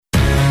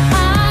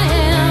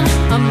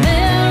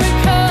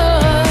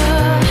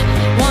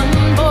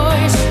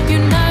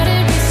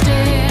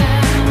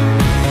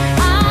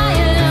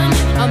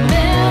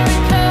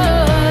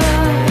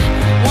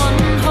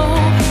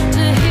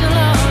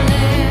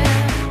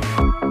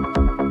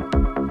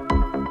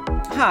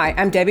Hi,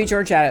 I'm Debbie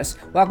Georgatos.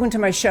 Welcome to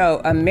my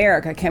show,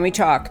 America, Can We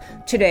Talk?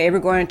 Today we're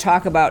going to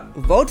talk about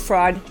vote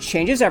fraud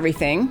changes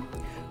everything.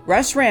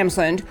 Russ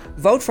Ramsland,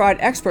 vote fraud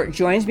expert,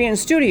 joins me in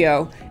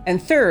studio.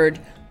 And third,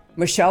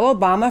 Michelle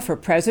Obama for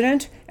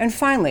president. And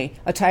finally,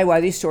 I'll tell you why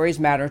these stories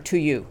matter to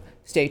you.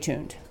 Stay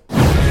tuned.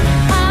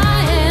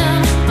 I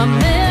am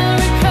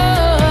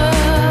America,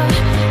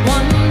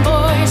 one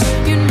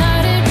voice,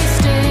 united we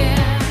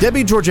stand.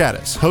 Debbie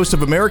Georgatos, host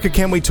of America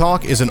Can We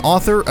Talk, is an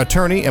author,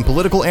 attorney, and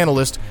political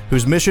analyst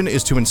whose mission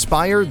is to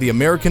inspire the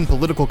American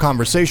political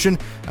conversation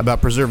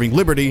about preserving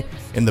liberty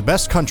in the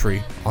best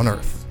country on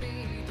earth.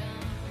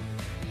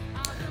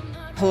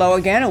 Hello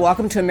again, and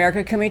welcome to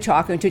America Can We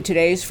Talk, and to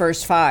today's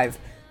First Five.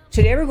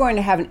 Today we're going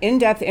to have an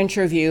in-depth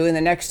interview in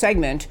the next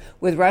segment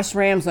with Russ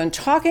Ramsland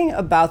talking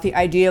about the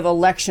idea of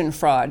election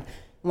fraud.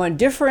 I want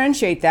to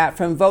differentiate that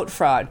from vote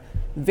fraud.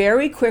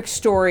 Very quick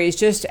stories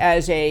just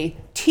as a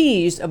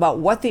tease about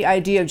what the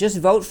idea of just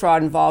vote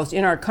fraud involves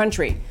in our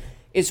country.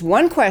 It's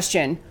one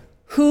question: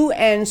 who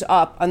ends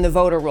up on the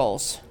voter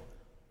rolls?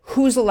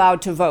 Who's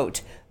allowed to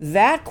vote?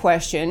 That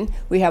question,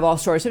 we have all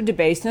sorts of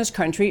debates in this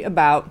country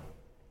about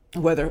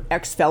whether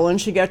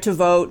ex-felons should get to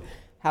vote,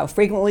 how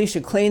frequently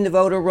should clean the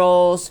voter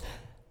rolls,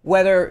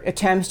 whether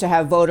attempts to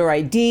have voter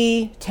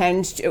ID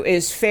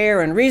is fair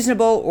and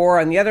reasonable,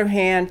 or on the other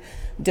hand,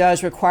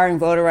 does requiring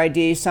voter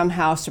ID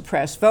somehow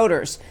suppress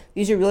voters?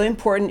 These are really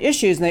important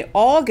issues, and they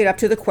all get up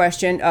to the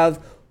question of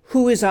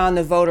who is on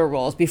the voter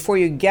rolls before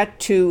you get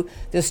to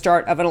the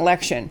start of an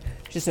election.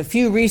 Just a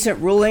few recent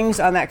rulings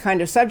on that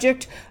kind of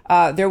subject.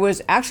 There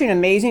was actually an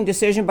amazing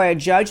decision by a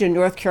judge in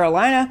North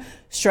Carolina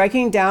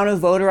striking down a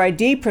voter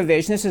ID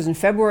provision. This is in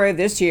February of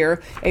this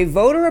year. A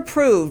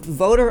voter-approved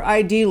voter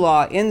ID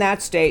law in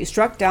that state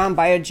struck down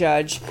by a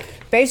judge,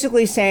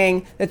 basically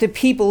saying that the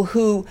people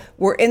who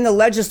were in the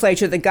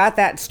legislature that got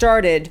that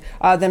started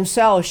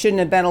themselves shouldn't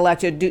have been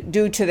elected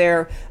due to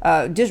their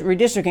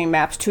redistricting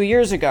maps 2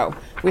 years ago.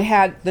 We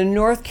had the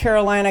North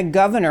Carolina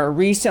governor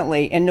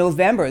recently in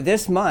November,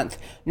 this month.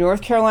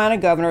 North Carolina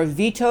governor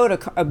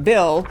vetoed a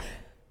bill.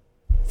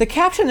 The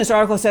caption in this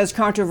article says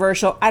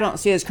controversial. I don't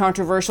see it as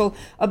controversial.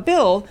 A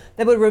bill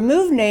that would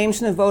remove names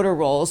from the voter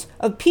rolls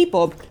of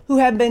people who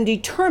have been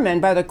determined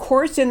by the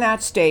courts in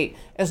that state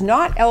as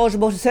not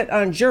eligible to sit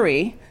on a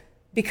jury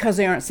because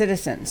they aren't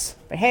citizens.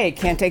 But hey,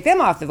 can't take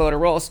them off the voter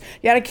rolls.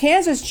 You had a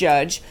Kansas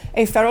judge,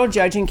 a federal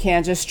judge in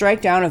Kansas,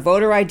 strike down a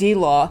voter ID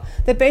law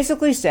that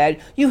basically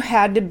said you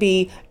had to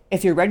be,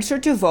 if you're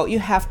registered to vote, you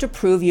have to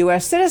prove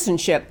U.S.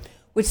 citizenship,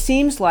 which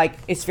seems like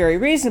it's very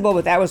reasonable,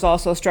 but that was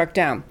also struck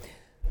down.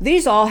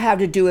 These all have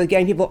to do with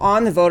getting people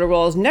on the voter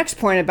rolls. Next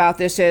point about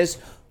this is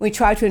we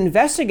try to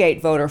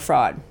investigate voter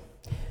fraud.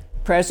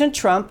 President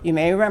Trump, you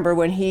may remember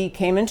when he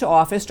came into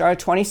office, started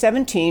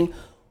 2017,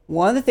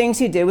 one of the things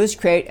he did was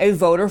create a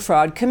voter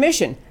fraud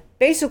commission.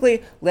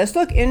 Basically, let's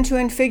look into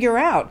and figure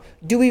out,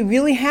 do we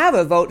really have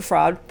a vote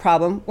fraud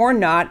problem or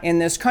not in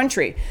this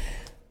country?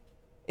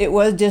 It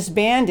was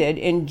disbanded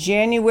in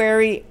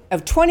January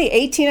of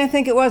 2018, I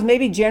think it was,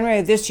 maybe January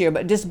of this year,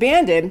 but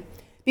disbanded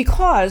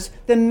because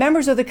the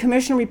members of the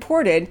commission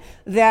reported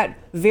that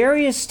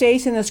various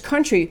states in this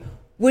country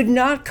would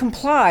not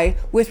comply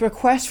with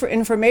requests for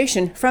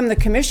information from the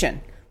commission,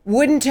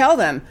 wouldn't tell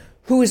them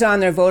who's on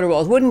their voter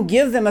rolls, wouldn't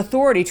give them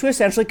authority to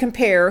essentially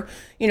compare,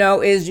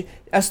 is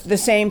the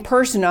same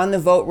person on the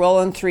vote roll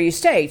in 3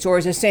 states, or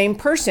is the same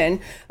person,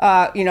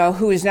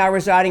 who is now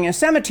residing in a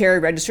cemetery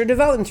registered to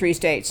vote in 3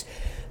 states.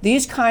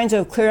 These kinds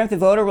of clearing up the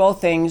voter roll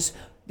things,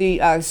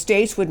 the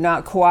states would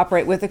not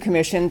cooperate with the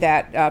commission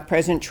that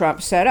President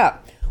Trump set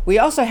up. We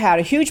also had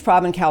a huge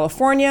problem in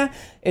California.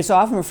 It's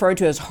often referred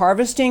to as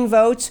harvesting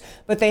votes,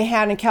 but they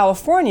had in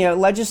California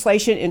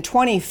legislation in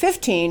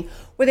 2015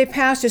 where they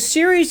passed a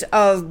series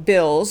of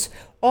bills,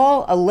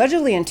 all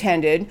allegedly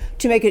intended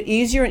to make it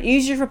easier and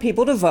easier for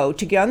people to vote,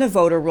 to get on the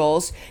voter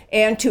rolls,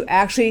 and to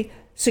actually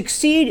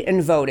succeed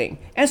in voting.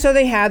 And so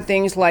they had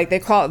things like, they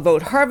call it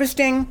vote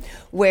harvesting,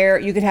 where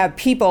you could have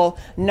people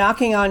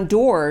knocking on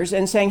doors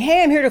and saying,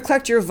 hey, I'm here to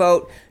collect your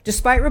vote,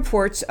 despite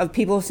reports of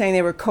people saying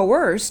they were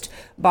coerced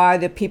by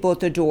the people at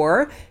the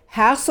door,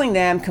 hassling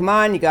them, come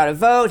on, you got to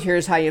vote,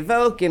 here's how you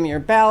vote, give me your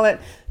ballot.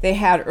 They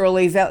had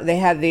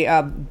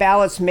the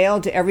ballots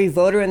mailed to every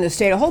voter in the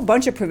state, a whole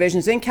bunch of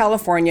provisions in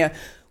California,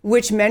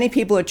 which many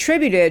people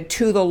attributed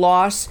to the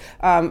loss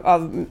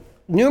of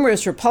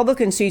numerous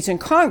Republican seats in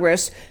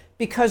Congress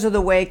because of the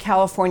way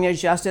California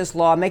justice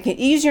law, making it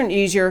easier and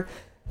easier.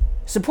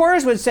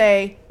 Supporters would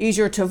say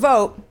easier to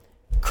vote.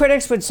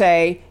 Critics would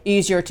say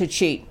easier to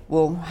cheat.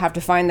 We'll have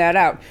to find that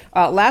out.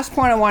 Last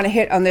point I want to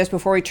hit on this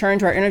before we turn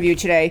to our interview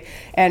today,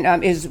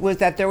 and was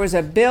that there was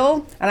a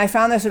bill, and I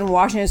found this in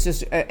Washington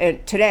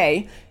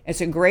today. It's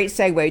a great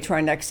segue to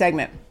our next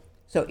segment.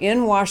 So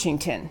in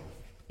Washington,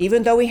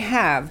 even though we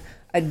have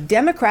a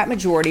Democrat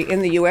majority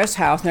in the U.S.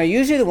 House, and they're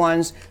usually the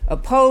ones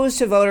opposed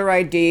to voter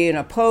ID and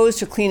opposed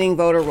to cleaning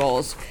voter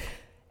rolls,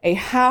 a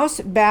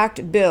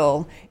House-backed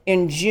bill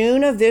in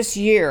June of this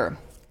year,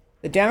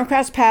 the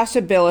Democrats passed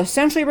a bill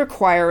essentially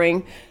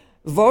requiring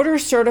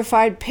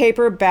voter-certified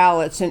paper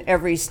ballots in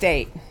every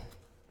state.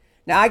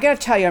 Now, I got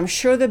to tell you, I'm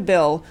sure the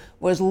bill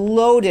was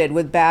loaded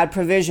with bad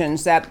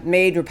provisions that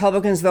made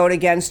Republicans vote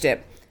against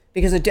it,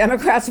 because the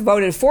Democrats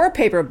voted for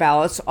paper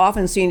ballots,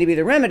 often seen to be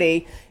the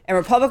remedy, and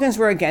Republicans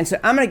were against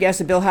it. I'm going to guess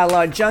the bill had a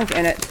lot of junk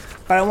in it,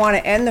 but I want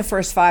to end the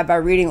first five by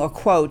reading a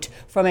quote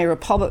from a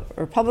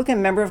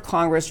Republican member of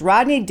Congress,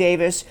 Rodney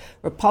Davis,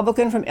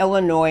 Republican from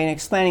Illinois, and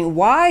explaining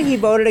why he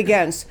voted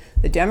against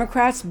the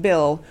Democrats'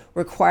 bill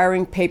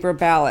requiring paper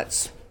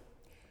ballots.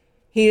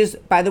 He is,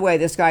 by the way,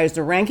 this guy is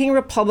the ranking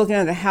Republican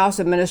of the House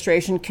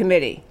Administration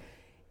Committee.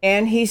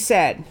 And he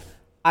said,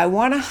 I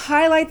want to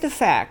highlight the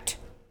fact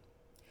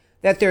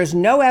that there's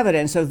no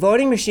evidence of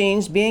voting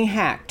machines being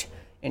hacked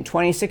in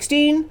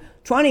 2016,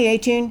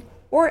 2018,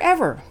 or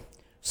ever.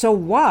 So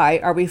why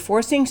are we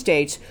forcing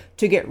states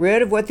to get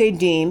rid of what they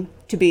deem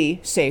to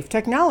be safe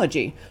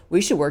technology? We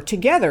should work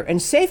together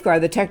and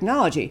safeguard the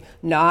technology,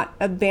 not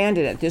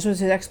abandon it. This was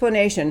his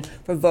explanation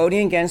for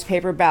voting against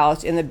paper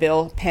ballots in the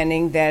bill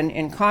pending then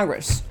in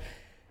Congress.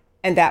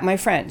 And that, my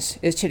friends,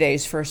 is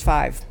today's First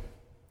Five.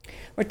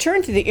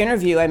 Return to the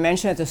interview I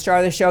mentioned at the start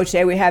of the show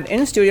today. We have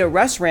in studio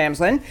Russ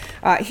Ramsland.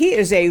 He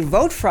is a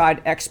vote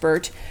fraud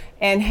expert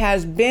and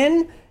has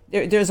been,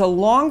 there's a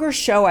longer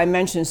show I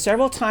mentioned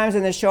several times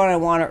in the show, and I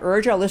want to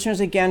urge our listeners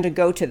again to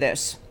go to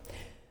this.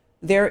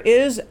 There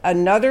is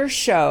another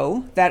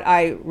show that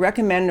I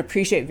recommend and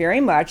appreciate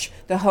very much.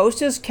 The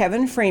host is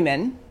Kevin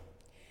Freeman,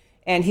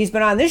 and he's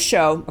been on this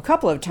show a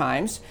couple of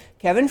times.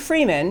 Kevin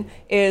Freeman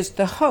is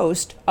the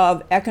host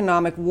of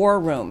Economic War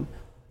Room.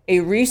 A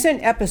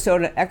recent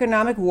episode of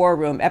Economic War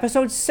Room,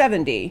 episode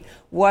 70,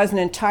 was an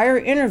entire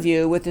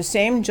interview with the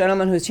same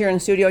gentleman who's here in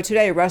studio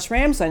today, Russ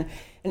Ramsland.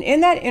 And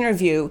in that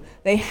interview,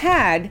 they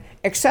had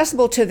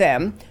accessible to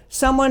them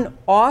someone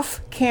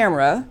off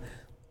camera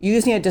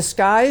using a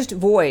disguised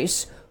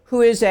voice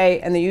who is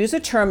and they use the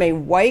term, a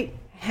white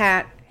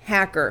hat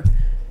hacker.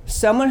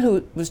 Someone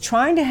who was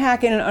trying to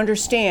hack in and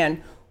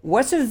understand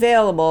what's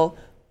available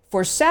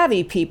for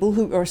savvy people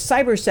who are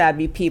cyber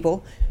savvy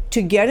people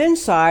to get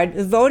inside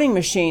the voting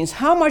machines.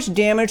 How much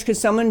damage could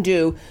someone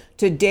do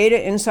to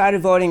data inside a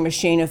voting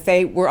machine if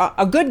they were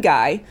a good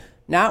guy,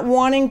 not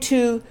wanting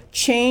to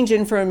change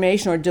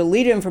information or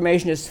delete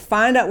information, just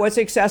find out what's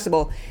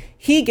accessible?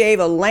 He gave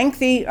a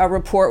lengthy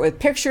report with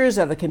pictures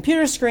of the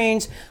computer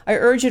screens. I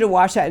urge you to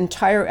watch that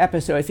entire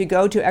episode. If you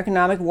go to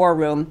Economic War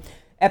Room,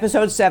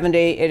 episode 70,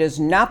 it is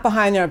not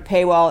behind their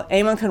paywall.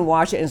 Anyone can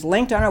watch it. It's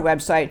linked on our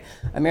website,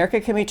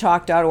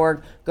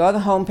 americacanwetalk.org. Go to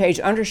the homepage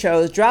under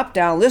shows, drop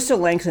down, list of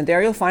links, and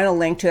there you'll find a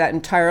link to that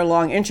entire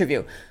long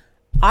interview.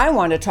 I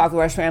wanted to talk with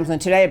Russ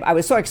Ramsland today. I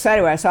was so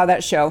excited when I saw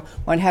that show,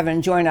 wanted to have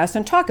him join us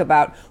and talk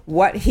about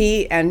what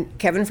he and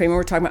Kevin Freeman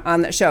were talking about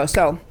on that show.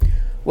 So,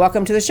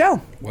 welcome to the show.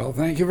 Well,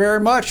 thank you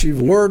very much.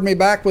 You've lured me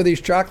back with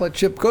these chocolate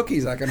chip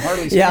cookies. I can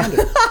hardly stand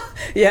it.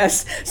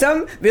 Yes,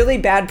 some really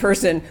bad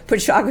person put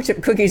chocolate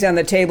chip cookies on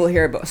the table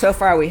here, but so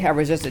far we have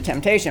resisted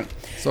temptation.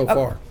 So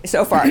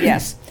far,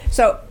 yes.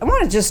 So I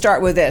want to just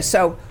start with this.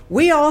 So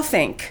we all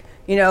think,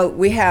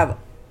 we have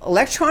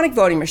electronic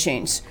voting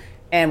machines,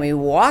 and we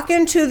walk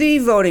into the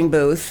voting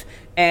booth,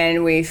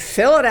 and we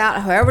fill it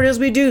out, however it is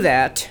we do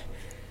that,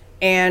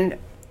 and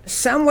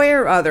some way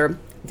or other,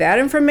 that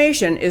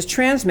information is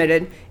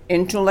transmitted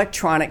into an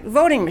electronic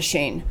voting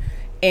machine.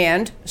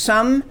 And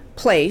some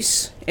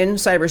place in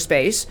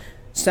cyberspace,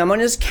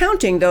 someone is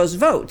counting those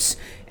votes.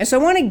 And so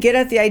I want to get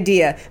at the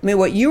idea. I mean,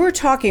 what you were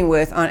talking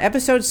with on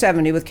episode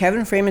 70 with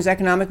Kevin Freeman's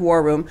Economic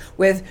War Room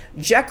with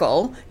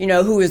Jekyll,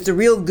 who is the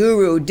real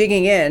guru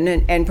digging in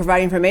and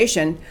providing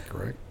information.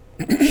 Correct.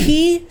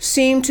 He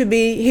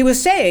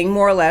was saying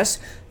more or less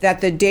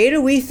that the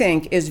data we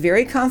think is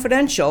very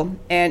confidential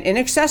and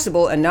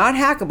inaccessible and not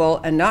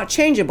hackable and not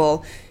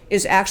changeable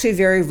is actually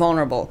very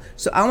vulnerable.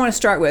 So I want to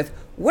start with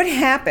what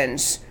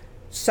happens,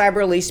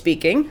 cyberspace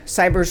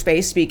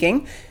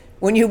speaking,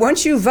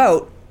 once you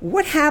vote,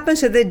 what happens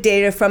to the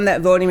data from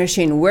that voting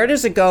machine? Where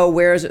does it go?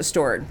 Where is it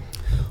stored?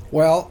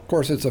 Well, of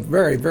course, it's a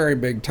very, very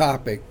big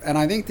topic. And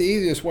I think the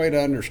easiest way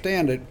to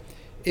understand it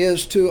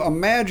is to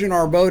imagine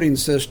our voting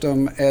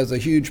system as a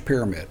huge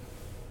pyramid.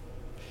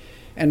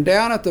 And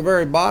down at the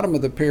very bottom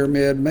of the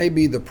pyramid may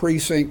be the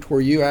precinct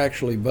where you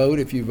actually vote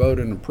if you vote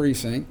in a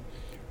precinct.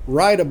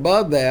 Right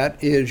above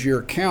that is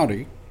your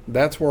county.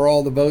 That's where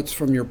all the votes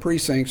from your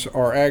precincts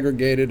are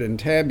aggregated and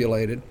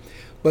tabulated.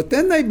 But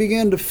then they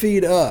begin to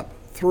feed up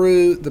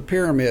through the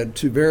pyramid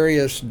to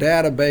various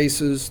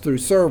databases through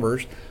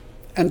servers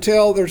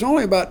until there's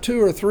only about 2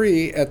 or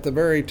 3 at the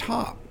very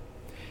top.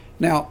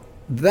 Now,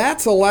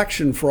 that's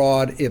election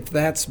fraud if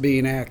that's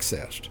being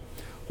accessed.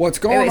 What's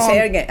going on? Say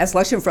it again. That's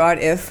election fraud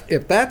if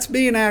that's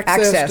being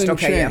accessed and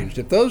okay, changed.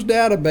 Yeah. If those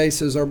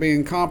databases are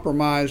being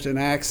compromised and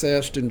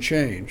accessed and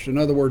changed. In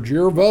other words,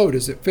 your vote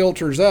as it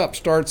filters up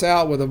starts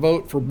out with a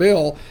vote for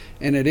Bill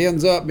and it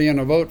ends up being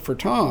a vote for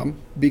Tom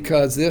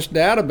because this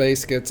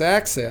database gets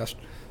accessed.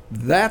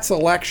 That's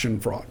election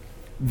fraud.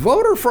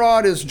 Voter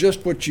fraud is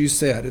just what you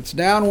said. It's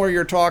down where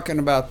you're talking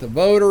about the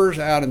voters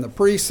out in the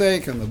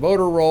precinct and the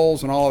voter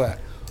rolls and all that.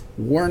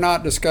 We're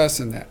not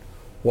discussing that.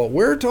 What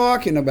we're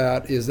talking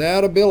about is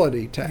that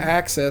ability to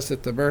access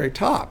at the very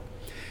top.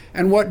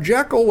 And what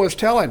Jekyll was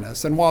telling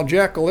us, and while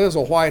Jekyll is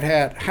a white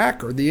hat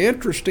hacker, the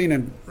interesting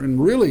and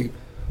really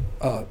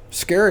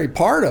scary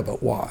part of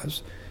it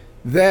was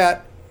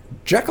that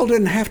Jekyll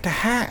didn't have to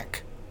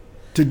hack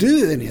to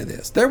do any of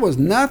this. There was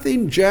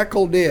nothing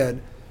Jekyll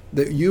did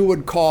that you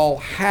would call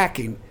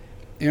hacking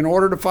in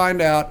order to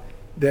find out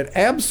that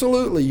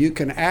absolutely you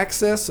can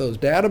access those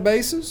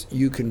databases,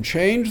 you can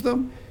change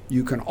them,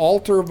 you can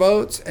alter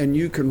votes, and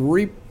you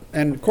can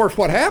and of course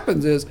what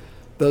happens is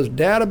those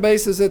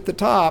databases at the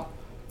top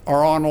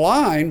are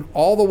online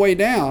all the way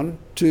down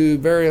to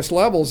various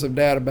levels of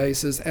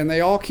databases, and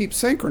they all keep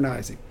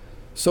synchronizing.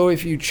 So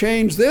if you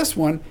change this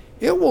one,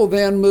 it will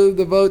then move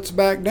the votes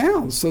back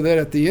down so that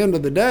at the end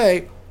of the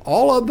day,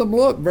 all of them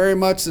look very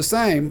much the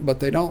same, but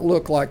they don't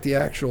look like the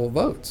actual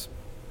votes.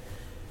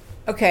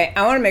 Okay,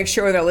 I want to make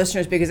sure with our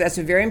listeners, because that's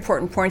a very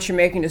important point you're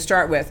making to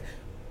start with.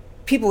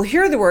 People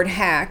hear the word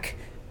hack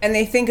and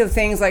they think of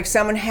things like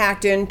someone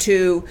hacked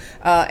into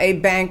a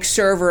bank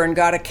server and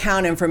got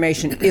account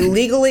information,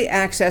 illegally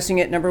accessing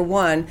it, number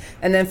one,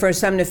 and then for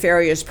some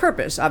nefarious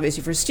purpose,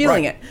 obviously for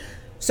stealing it.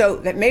 So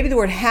that maybe the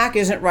word hack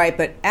isn't right,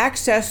 but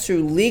access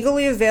through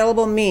legally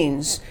available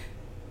means.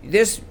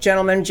 This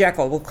gentleman,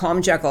 Jekyll, we'll call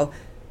him Jekyll,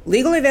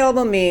 legally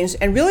available means,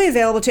 and really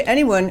available to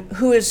anyone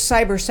who is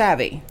cyber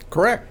savvy.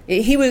 Correct.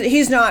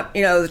 He's not,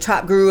 the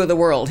top guru of the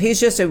world. He's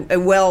just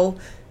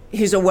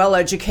he's a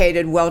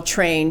well-educated,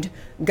 well-trained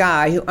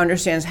guy who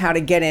understands how to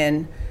get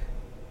in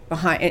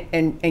behind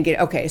and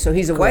get. Okay, so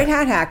he's a white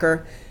hat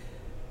hacker.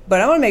 But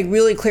I want to make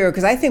really clear,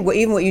 because I think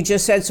even what you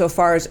just said so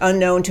far is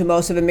unknown to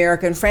most of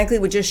America, and frankly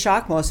would just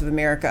shock most of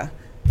America.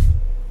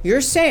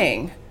 You're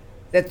saying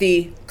that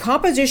the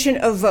composition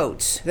of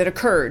votes that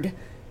occurred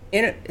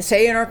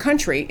in our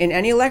country in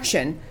any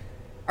election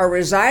are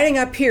residing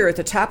up here at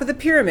the top of the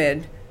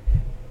pyramid,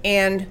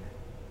 and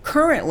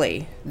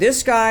currently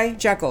this guy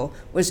Jekyll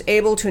was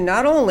able to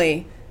not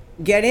only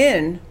get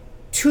in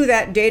to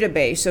that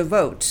database of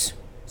votes,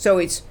 so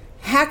it's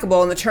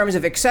hackable in the terms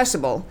of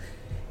accessible,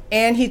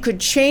 and he could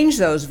change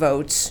those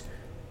votes,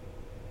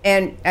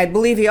 and I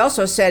believe he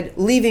also said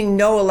leaving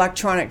no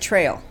electronic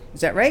trail.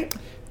 Is that right?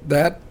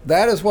 That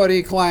is what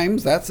he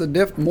claims. That's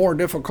a more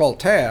difficult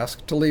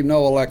task, to leave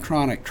no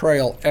electronic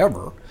trail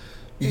ever.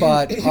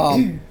 But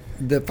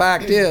the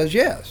fact is,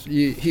 yes,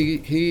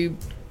 he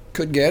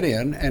could get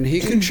in and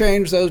he could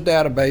change those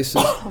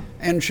databases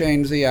and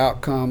change the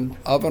outcome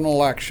of an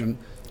election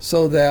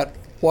so that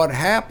what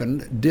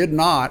happened did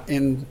not,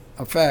 in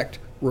effect,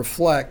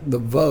 reflect the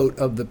vote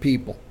of the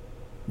people.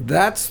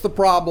 That's the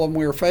problem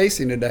we're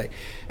facing today.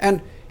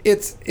 And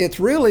it's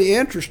really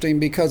interesting,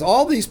 because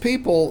all these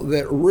people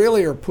that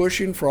really are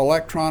pushing for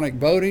electronic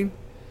voting,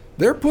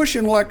 they're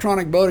pushing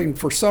electronic voting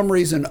for some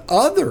reason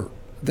other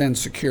than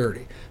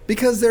security,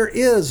 because there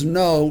is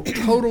no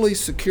totally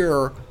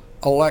secure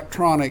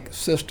electronic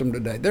system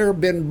today. There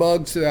have been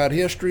bugs throughout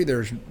history.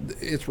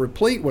 It's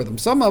replete with them.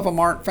 Some of them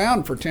aren't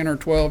found for 10 or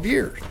 12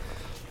 years.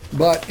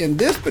 But in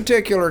this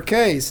particular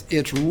case,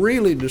 it's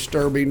really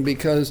disturbing,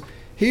 because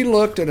he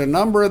looked at a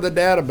number of the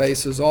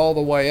databases all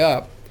the way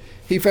up.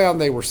 He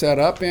found they were set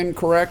up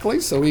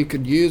incorrectly, so he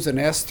could use an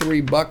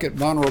S3 bucket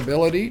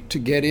vulnerability to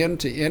get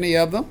into any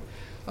of them.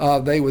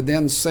 They would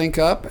then sync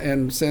up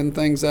and send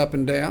things up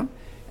and down.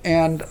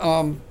 And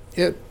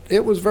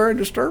it was very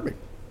disturbing.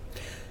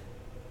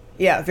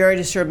 Yeah, very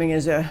disturbing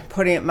is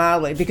putting it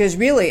mildly, because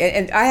really,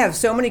 and I have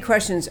so many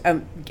questions,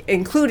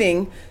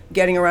 including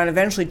getting around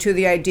eventually to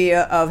the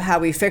idea of how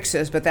we fix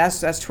this, but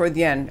that's toward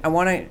the end. I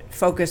want to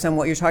focus on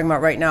what you're talking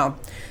about right now.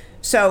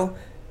 So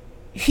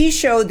he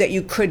showed that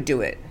you could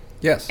do it.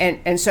 Yes. But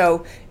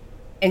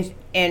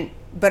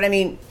I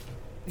mean,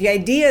 the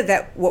idea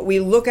that what we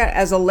look at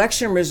as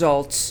election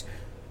results,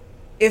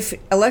 if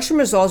election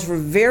results were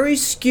very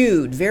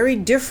skewed, very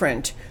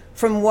different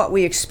from what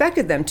we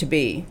expected them to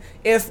be,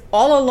 if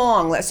all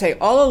along, let's say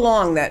all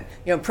along that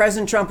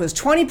President Trump was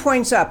 20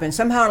 points up and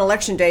somehow on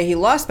election day he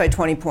lost by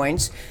 20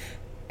 points,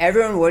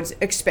 everyone would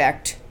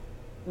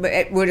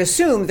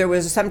assume there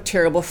was some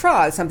terrible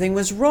fraud, something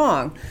was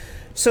wrong.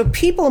 So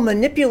people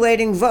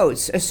manipulating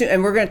votes,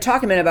 and we're going to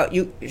talk a minute about,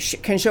 you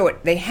can show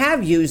it, they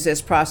have used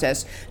this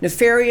process.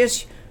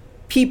 Nefarious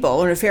people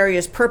or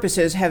nefarious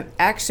purposes have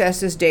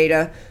accessed this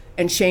data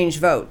and changed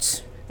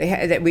votes.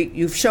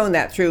 You've shown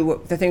that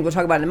through the things we'll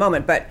talk about in a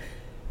moment. But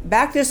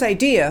back to this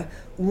idea,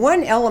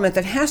 one element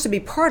that has to be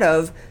part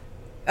of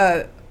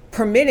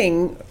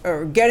permitting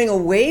or getting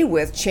away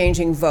with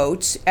changing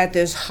votes at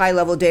this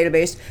high-level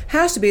database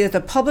has to be that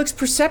the public's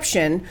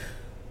perception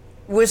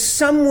was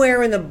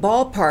somewhere in the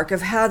ballpark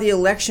of how the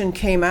election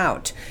came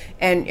out.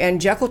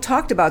 And Jekyll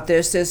talked about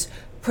this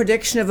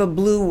prediction of a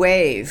blue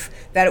wave,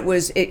 that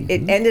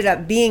it ended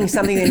up being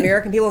something the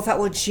American people thought,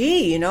 well,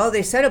 gee,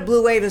 they said a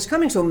blue wave is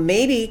coming, so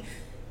maybe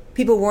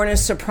people weren't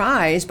as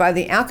surprised by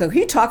the outcome. Can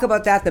you talk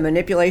about that, the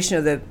manipulation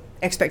of the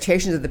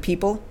expectations of the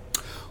people?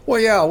 Well,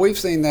 yeah, we've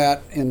seen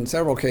that in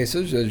several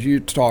cases, as you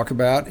talk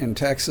about in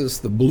Texas,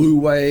 the blue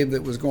wave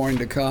that was going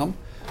to come.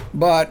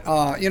 But,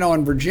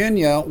 in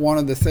Virginia, one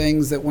of the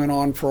things that went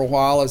on for a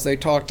while is they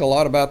talked a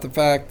lot about the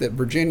fact that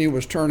Virginia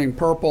was turning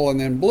purple and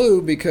then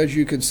blue because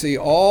you could see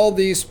all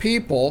these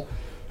people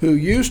who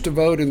used to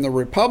vote in the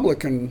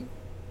Republican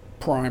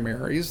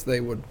primaries,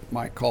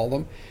 might call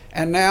them,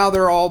 and now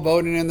they're all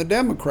voting in the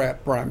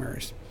Democrat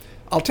primaries.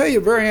 I'll tell you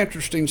a very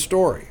interesting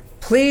story.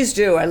 Please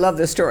do. I love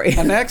this story.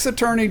 An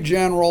ex-attorney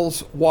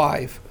general's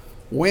wife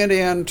went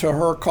into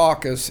her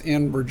caucus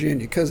in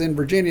Virginia, because in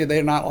Virginia,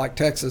 they're not like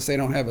Texas. They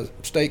don't have a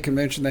state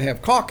convention. They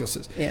have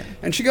caucuses. Yeah.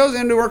 And she goes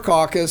into her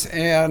caucus,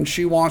 and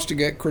she wants to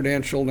get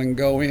credentialed and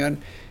go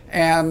in.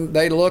 And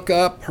they look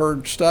up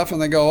her stuff, and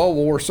they go, oh,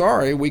 well, we're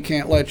sorry. We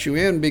can't let you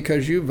in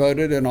because you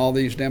voted in all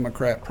these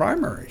Democrat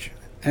primaries.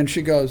 And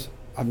she goes,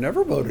 I've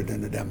never voted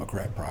in a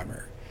Democrat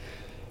primary.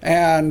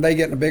 And they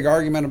get in a big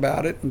argument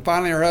about it. And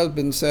finally, her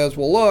husband says,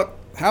 well, look,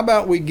 how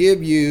about we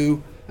give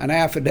you an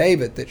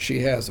affidavit that she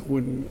has?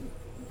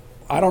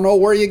 I don't know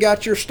where you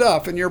got your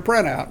stuff in your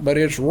printout, but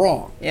it's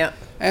wrong. Yeah.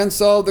 And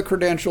so the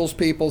credentials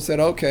people said,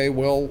 okay,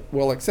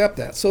 we'll accept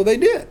that. So they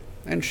did,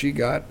 and she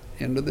got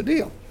into the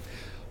deal.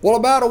 Well,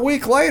 about a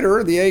week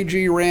later, the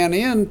AG ran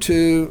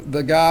into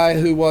the guy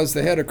who was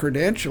the head of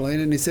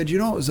credentialing, and he said, it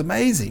was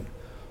amazing.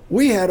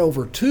 We had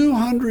over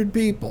 200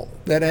 people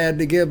that had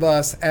to give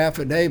us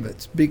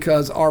affidavits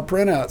because our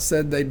printout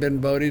said they'd been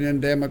voting in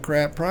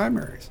Democrat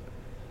primaries.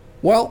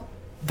 Well,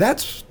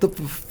 that's the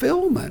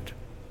fulfillment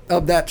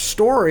of that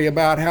story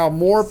about how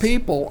more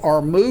people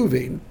are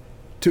moving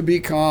to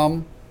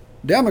become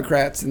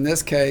Democrats in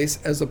this case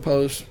as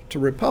opposed to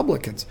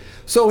Republicans.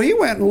 So he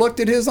went and looked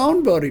at his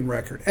own voting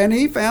record, and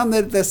he found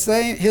that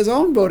his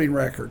own voting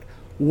record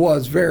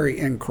was very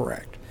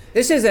incorrect.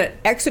 This is an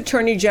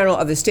ex-attorney general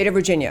of the state of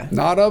Virginia.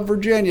 Not of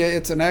Virginia,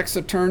 it's an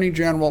ex-attorney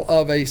general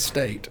of a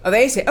state. Of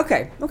a state,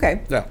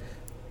 okay. Yeah.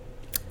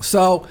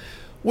 So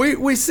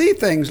we see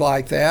things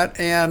like that,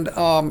 and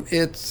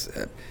it's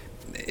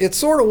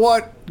sort of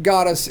what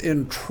got us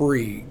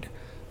intrigued.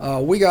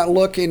 We got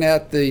looking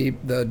at the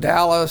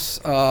Dallas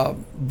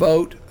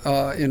vote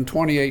in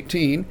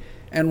 2018,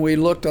 and we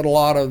looked at a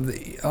lot of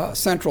the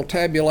central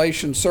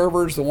tabulation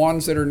servers, the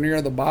ones that are near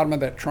the bottom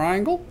of that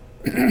triangle,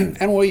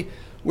 and we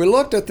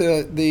looked at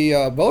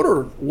the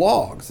voter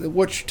logs,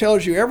 which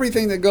tells you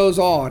everything that goes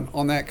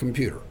on that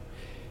computer.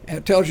 And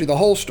it tells you the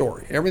whole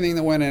story, everything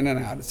that went in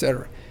and out,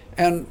 etc.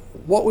 And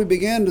what we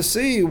began to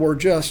see were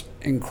just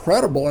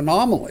incredible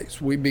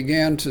anomalies. We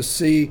began to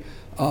see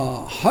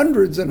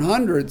hundreds and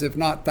hundreds, if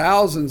not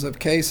thousands, of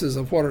cases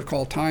of what are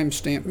called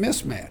timestamp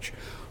mismatch.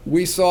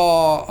 We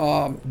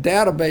saw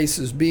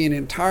databases being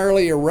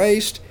entirely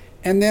erased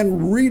and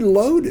then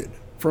reloaded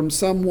from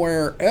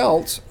somewhere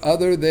else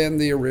other than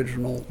the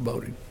original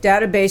voting.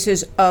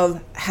 Databases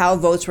of how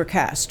votes were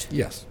cast.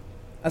 Yes.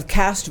 Of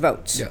cast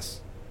votes. Yes.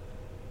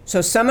 So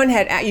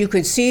you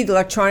could see the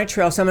electronic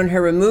trail. Someone had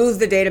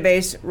removed the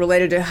database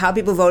related to how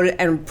people voted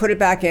and put it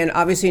back in.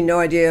 Obviously, no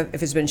idea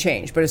if it's been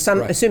changed, but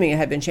assuming it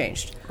had been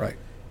changed. Right.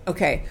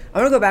 Okay. I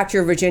want to go back to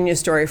your Virginia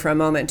story for a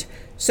moment.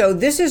 So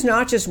this is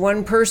not just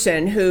one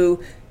person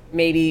who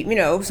maybe,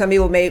 some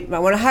people might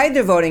want to hide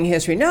their voting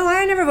history. No,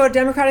 I never voted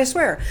Democrat, I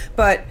swear.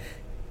 But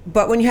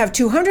when you have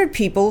 200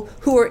 people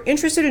who are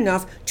interested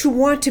enough to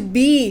want to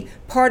be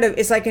part of,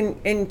 it's like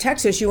in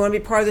Texas, you want to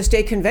be part of the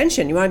state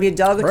convention. You want to be a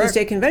delegate to the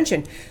state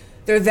convention.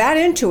 They're that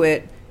into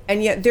it,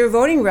 and yet their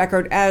voting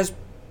record, as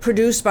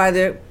produced by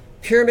the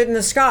pyramid in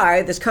the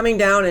sky that's coming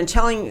down and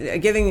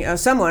giving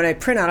someone a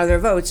printout of their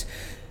votes,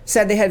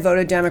 said they had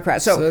voted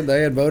Democrat. So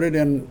they had voted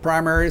in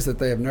primaries that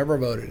they have never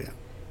voted in.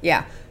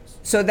 Yeah.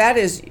 So that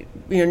is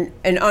an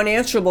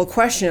unanswerable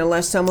question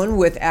unless someone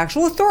with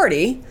actual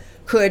authority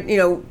could,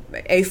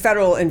 a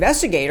federal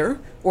investigator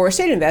or a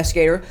state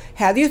investigator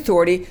have the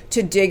authority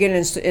to dig in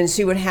and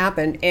see what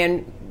happened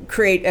and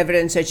create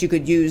evidence that you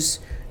could use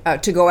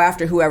to go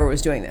after whoever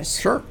was doing this.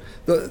 Sure.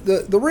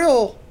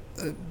 The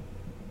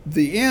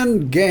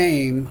end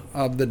game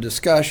of the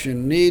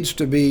discussion needs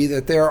to be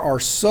that there are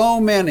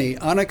so many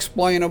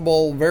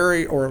unexplainable,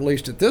 or at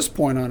least at this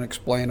point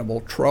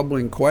unexplainable,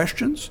 troubling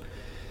questions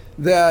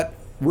that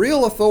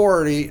real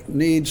authority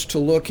needs to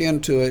look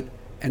into it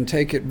and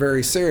take it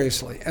very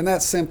seriously. And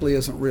that simply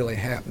isn't really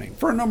happening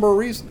for a number of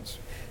reasons.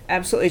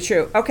 Absolutely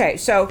true. Okay,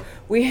 so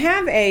we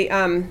have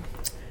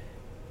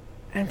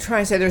I'm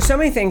trying to say, there's so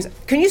many things.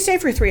 Can you stay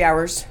for 3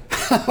 hours?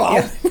 As long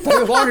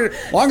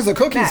as the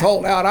cookies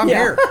hold out, I'm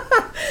here.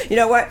 You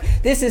know what?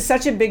 This is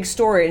such a big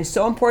story and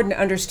so important to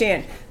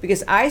understand,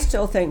 because I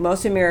still think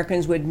most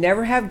Americans would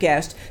never have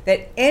guessed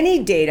that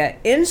any data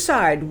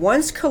inside,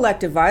 once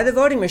collected via the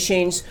voting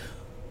machines,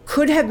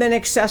 could have been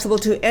accessible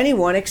to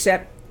anyone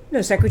except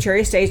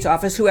Secretary of State's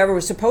office, whoever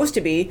was supposed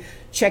to be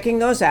checking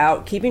those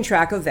out, keeping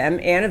track of them,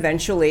 and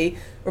eventually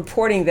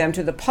reporting them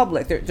to the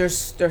public.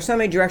 There's so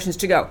many directions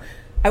to go.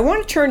 I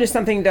want to turn to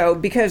something, though,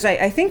 because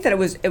I think that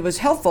it was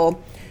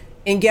helpful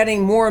in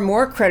getting more and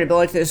more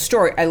credibility to this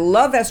story. I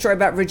love that story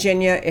about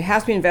Virginia. It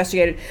has to be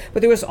investigated.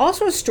 But there was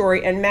also a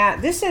story, and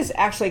Matt, this is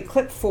actually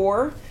clip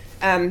 4.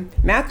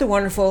 Matt the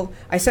Wonderful,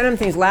 I sent him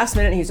things last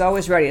minute, and he's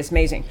always ready. It's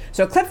amazing.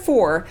 So clip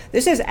 4,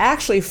 this is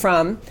actually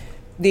from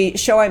the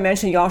show I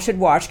mentioned y'all should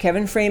watch,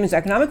 Kevin Freeman's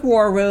Economic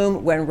War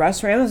Room, when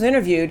Russ Rams was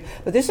interviewed.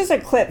 But this is a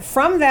clip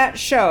from that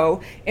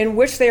show in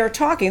which they are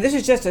talking. This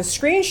is just a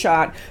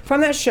screenshot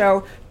from that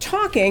show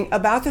talking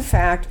about the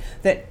fact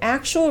that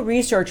actual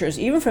researchers,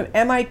 even from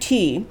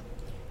MIT,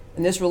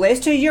 and this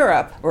relates to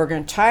Europe, we're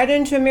going to tie it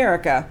into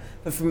America,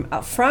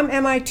 but from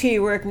MIT,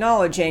 we're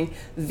acknowledging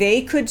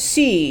they could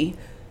see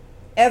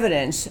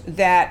evidence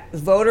that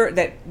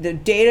the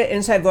data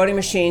inside voting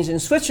machines in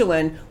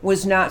Switzerland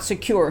was not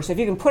secure. So if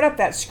you can put up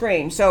that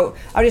screen. So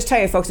I'll just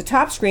tell you, folks, the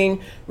top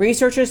screen,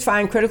 researchers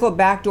find critical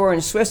backdoor in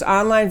Swiss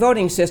online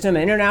voting system.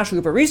 An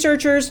international group of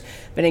researchers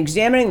been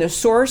examining the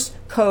source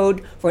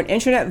code for an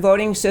internet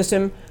voting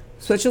system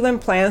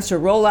Switzerland plans to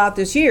roll out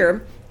this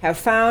year, have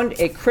found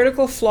a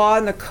critical flaw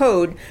in the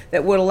code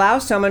that would allow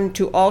someone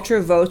to alter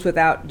votes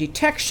without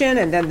detection.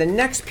 And then the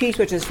next piece,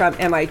 which is from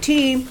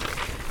MIT,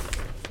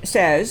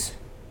 says,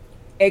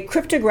 a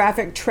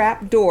cryptographic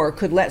trap door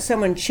could let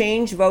someone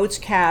change votes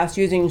cast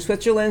using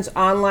Switzerland's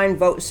online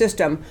vote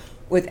system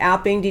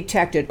without being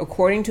detected,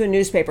 according to a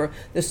newspaper.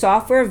 The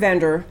software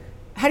vendor,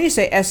 how do you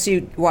say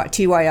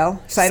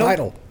SCTYL?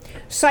 Seidel.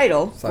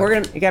 Seidel. You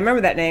gotta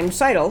remember that name.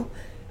 Seidel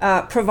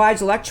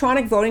provides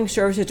electronic voting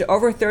services to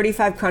over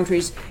 35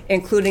 countries,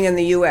 including in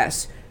the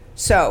U.S.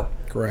 So,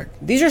 correct.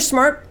 These are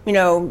smart,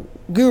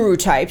 guru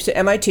types at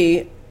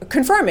MIT,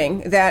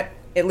 confirming that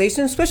at least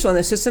in Switzerland,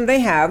 the system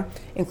they have,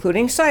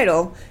 including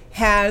Seidel,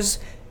 has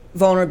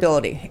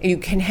vulnerability. You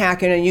can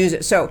hack it and use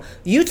it. So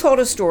you told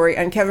a story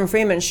on Kevin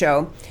Freeman's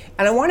show,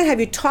 and I want to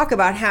have you talk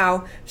about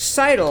how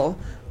Seidel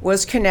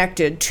was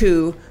connected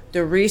to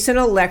the recent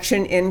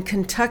election in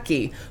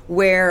Kentucky,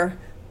 where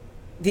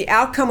the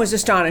outcome was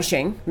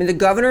astonishing. I mean, the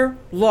governor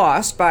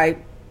lost by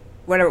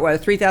whatever it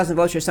was, 3,000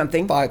 votes or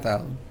something.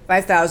 5,000.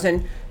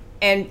 5,000.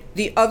 And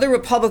the other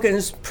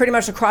Republicans, pretty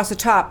much across the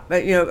top,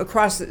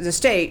 across the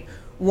state,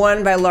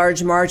 won by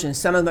large margins,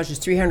 some as much as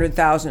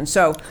 300,000.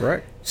 So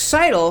correct.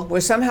 Seidel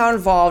was somehow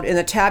involved in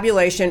the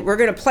tabulation. We're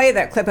going to play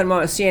that clip in a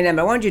moment with CNN,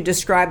 but I wanted you to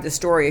describe the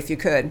story if you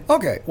could.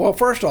 Okay. Well,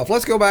 first off,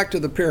 let's go back to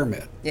the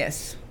pyramid.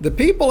 Yes. The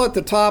people at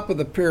the top of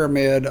the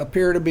pyramid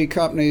appear to be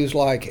companies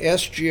like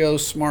SGO,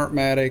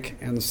 Smartmatic,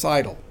 and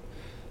Seidel.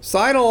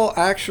 Seidel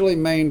actually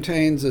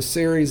maintains a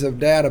series of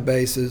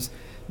databases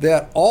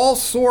that all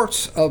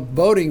sorts of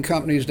voting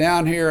companies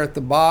down here at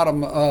the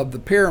bottom of the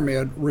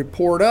pyramid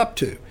report up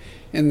to.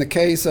 In the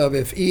case of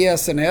if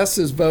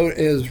ES&S's vote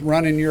is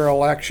running your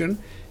election,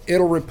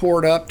 it'll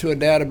report up to a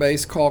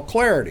database called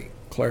Clarity.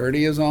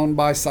 Clarity is owned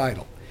by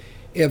Seidel.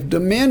 If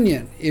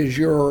Dominion is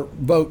your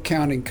vote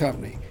counting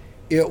company,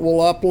 it will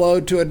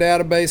upload to a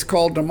database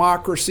called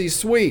Democracy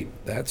Suite.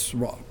 That's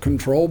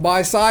controlled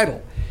by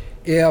Seidel.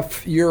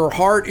 If your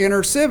Hart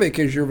InterCivic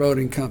is your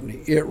voting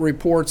company, it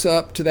reports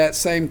up to that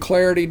same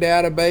Clarity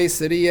database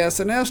that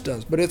ES&S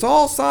does. But it's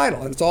all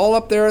Seidel, and it's all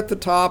up there at the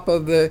top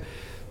of the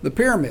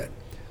pyramid.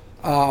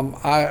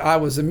 I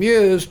was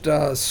amused.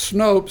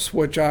 Snopes,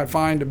 which I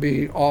find to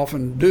be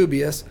often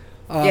dubious,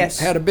 yes,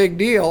 had a big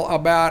deal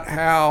about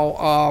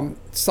how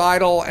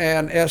Seidel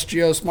and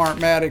SGO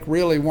Smartmatic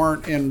really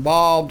weren't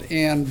involved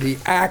in the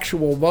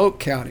actual vote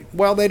counting.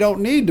 Well, they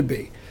don't need to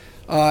be.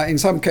 In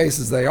some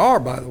cases they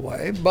are, by the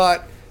way,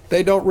 but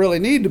they don't really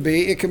need to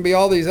be. It can be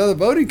all these other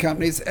voting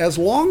companies, as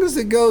long as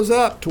it goes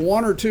up to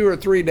one or two or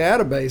three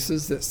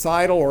databases that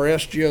Seidel or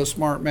SGO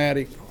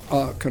Smartmatic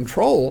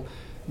control.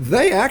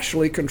 They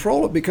actually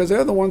control it because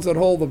they're the ones that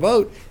hold the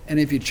vote. And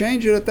if you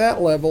change it at that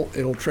level,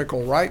 it'll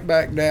trickle right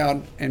back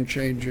down and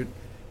change it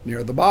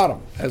near the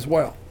bottom as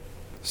well.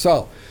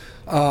 So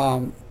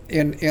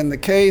in the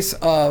case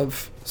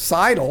of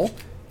Seidel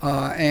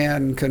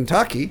and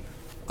Kentucky,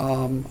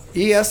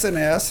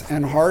 ES&S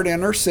and Hart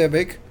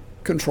InterCivic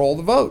control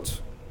the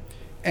votes.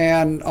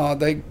 And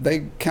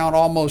they count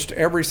almost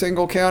every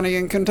single county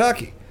in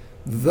Kentucky.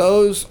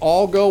 Those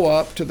all go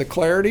up to the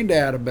Clarity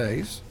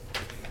database.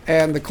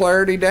 And the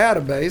Clarity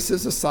database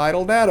is a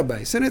Seidel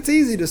database. And it's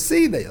easy to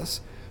see this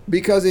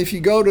because if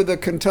you go to the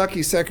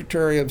Kentucky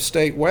Secretary of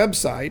State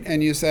website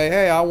and you say,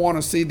 hey, I want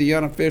to see the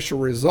unofficial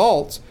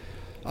results,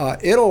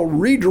 it'll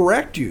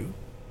redirect you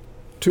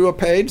to a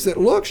page that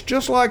looks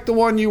just like the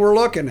one you were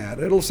looking at.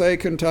 It'll say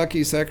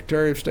Kentucky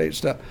Secretary of State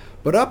stuff.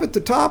 But up at the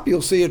top,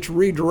 you'll see it's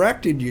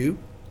redirected you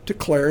to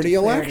Clarity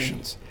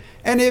Elections.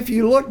 And if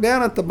you look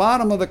down at the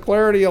bottom of the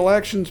Clarity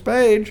Elections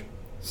page,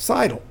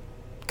 Seidel.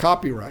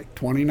 Copyright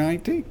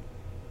 2019.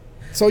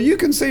 So you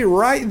can see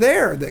right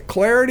there that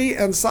Clarity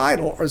and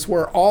Seidel is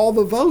where all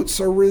the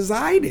votes are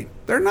residing.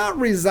 They're not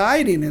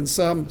residing in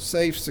some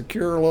safe,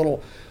 secure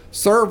little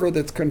server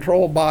that's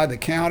controlled by the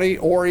county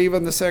or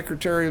even the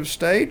Secretary of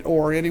State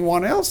or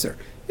anyone else there.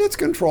 It's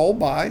controlled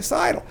by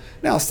Seidel.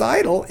 Now,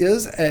 Seidel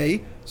is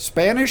a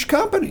Spanish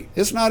company.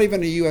 It's not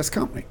even a U.S.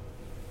 company.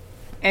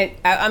 And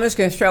I'm just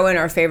going to throw in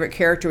our favorite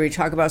character we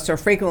talk about so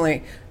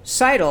frequently.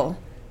 Seidel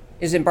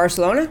is in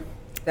Barcelona?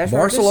 That's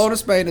Barcelona,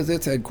 Spain is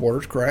its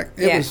headquarters, correct?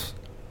 Go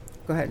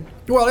ahead.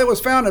 Well, it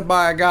was founded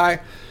by a guy,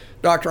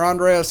 Dr.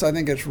 Andres, I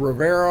think it's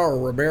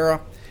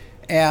Rivera,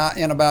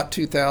 in about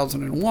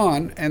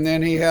 2001, and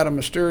then he had a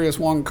mysterious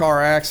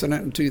one-car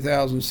accident in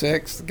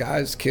 2006. The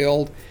guy's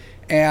killed,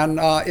 and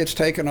it's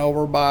taken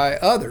over by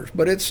others.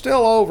 But it's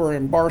still over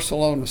in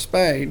Barcelona,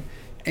 Spain,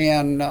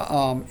 and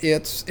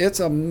it's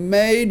a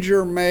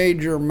major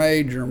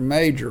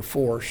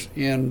force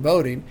in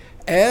voting,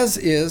 as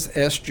is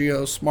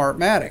SGO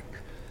Smartmatic.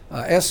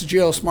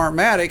 SGO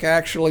Smartmatic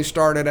actually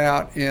started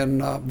out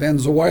in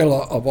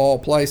Venezuela, of all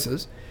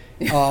places,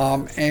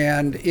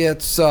 and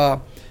it's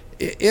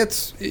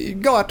you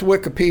go out to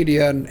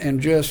Wikipedia and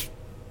just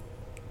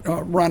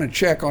run a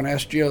check on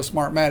SGO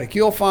Smartmatic.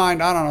 You'll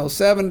find, I don't know,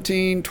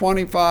 17,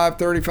 25,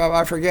 35,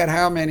 I forget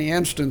how many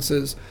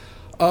instances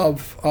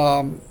of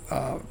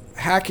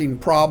hacking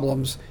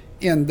problems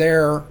in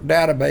their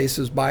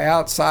databases by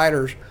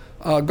outsiders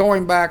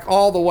going back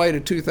all the way to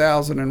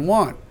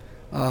 2001.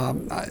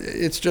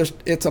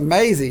 It's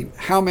amazing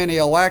how many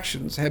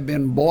elections have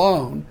been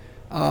blown,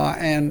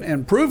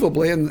 and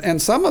provably,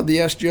 and some of the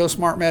SGO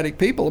Smartmatic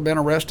people have been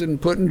arrested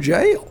and put in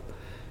jail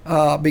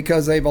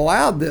because they've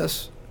allowed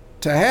this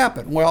to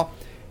happen. Well,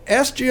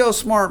 SGO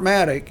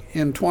Smartmatic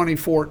in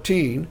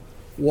 2014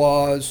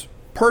 was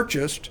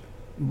purchased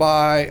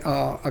by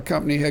a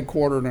company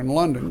headquartered in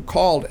London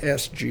called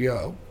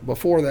SGO.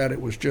 Before that,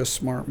 it was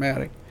just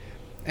Smartmatic.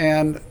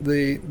 And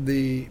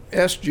the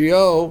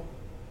SGO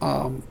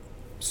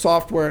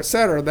software,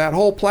 etc., that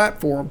whole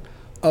platform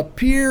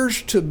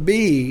appears to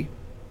be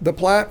the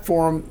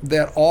platform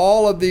that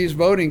all of these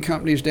voting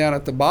companies down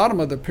at the bottom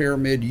of the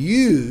pyramid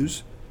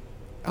use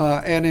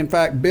and in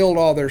fact build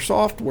all their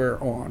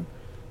software on.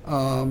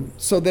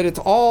 So that it's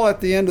all, at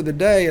the end of the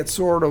day, it's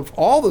sort of,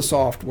 all the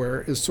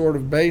software is sort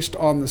of based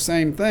on the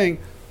same thing,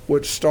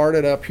 which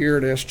started up here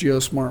at SGO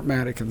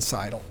Smartmatic and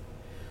Seidel.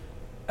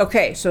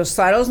 Okay, so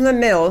Seidel's in the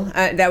middle.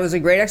 That was a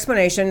great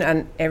explanation,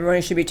 and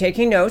everyone should be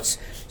taking notes.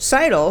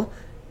 Seidel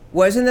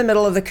was in the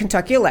middle of the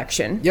Kentucky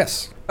election.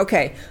 Yes.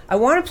 Okay, I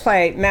want to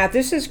play, Matt,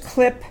 this is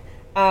clip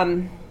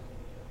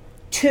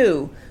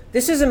 2.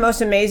 This is the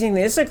most amazing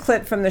thing. This is a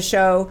clip from the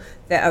show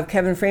of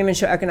Kevin Freeman's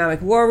show,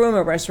 Economic War Room,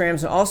 where Russ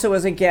Ramsland also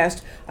was a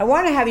guest. I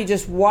want to have you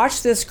just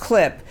watch this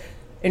clip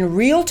in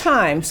real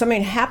time.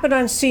 Something happened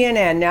on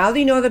CNN. Now that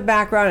you know the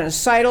background, and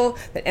Seidel,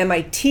 that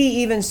MIT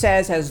even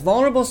says has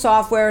vulnerable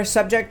software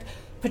subject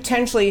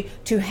potentially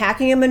to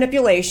hacking and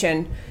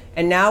manipulation.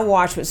 And now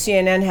watch what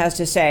CNN has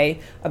to say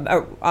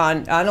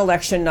on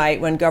election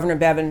night when Governor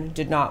Bevin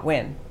did not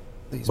win.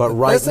 But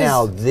right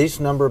now, this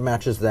number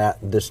matches that,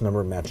 this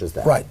number matches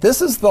that. Right.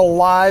 This is the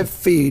live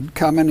feed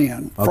coming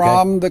in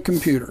from the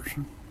computers.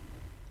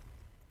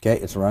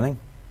 Okay, it's running.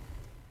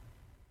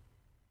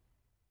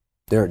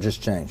 There, it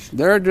just changed.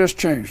 There it just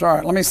changed. All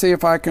right, let me see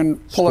if I can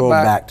pull Scroll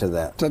it back to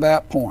that. To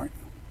that point.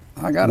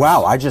 I got it.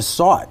 Wow, I just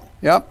saw it.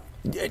 Yep.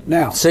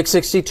 Now,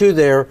 662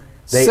 there.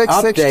 They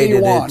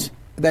 661. updated it.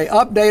 They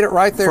update it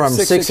right there. From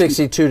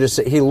 662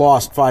 to he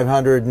lost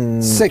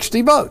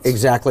 560 votes.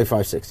 Exactly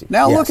 560.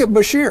 Now look at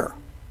Bashir.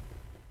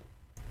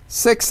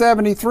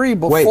 673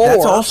 before. Wait,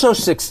 that's also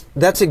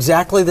that's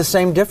exactly the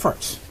same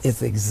difference.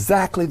 It's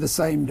exactly the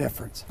same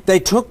difference. They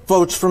took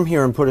votes from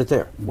here and put it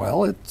there.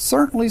 Well, it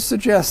certainly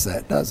suggests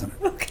that, doesn't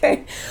it?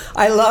 Okay,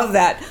 I love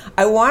that.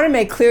 I want to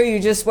make clear you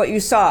just what you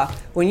saw.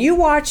 When you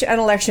watch an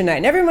election night,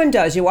 and everyone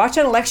does, you watch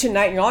an election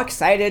night and you're all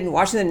excited and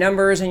watching the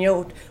numbers and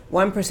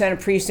 1% of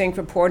precinct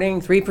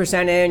reporting,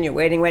 3% in, you're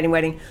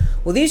waiting.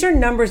 Well, these are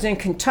numbers in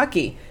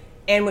Kentucky.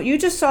 And what you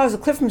just saw is a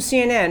clip from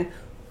CNN,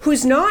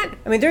 who's not,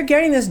 they're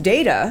getting this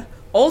data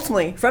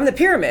ultimately from the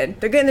pyramid.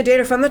 They're getting the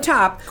data from the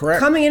top, correct,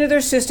 coming into their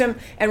system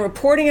and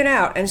reporting it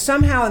out. And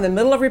somehow in the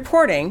middle of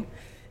reporting,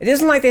 it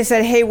isn't like they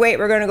said, hey, wait,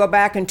 we're going to go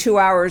back in 2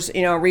 hours,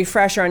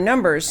 refresh our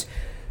numbers.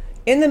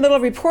 In the middle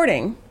of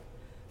reporting,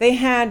 they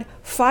had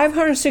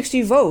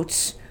 560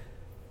 votes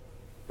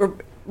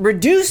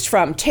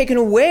taken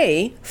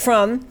away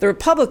from the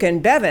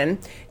Republican, Bevin,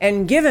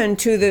 and given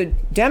to the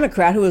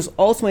Democrat, who was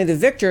ultimately the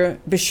victor,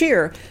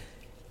 Bashir,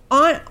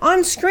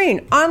 on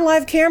screen, on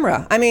live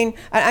camera.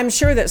 I'm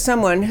sure that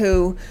someone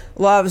who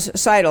loves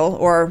Seidel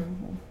or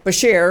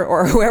Bashir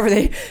or whoever,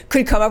 they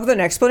could come up with an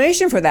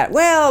explanation for that.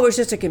 Well, it was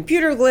just a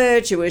computer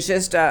glitch. It was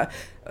just, but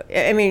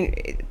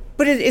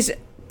it's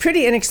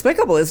pretty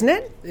inexplicable, isn't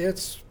it?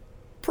 It's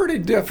pretty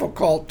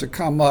difficult to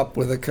come up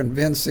with a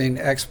convincing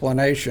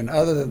explanation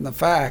other than the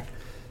fact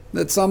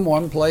that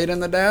someone played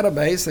in the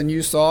database and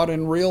you saw it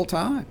in real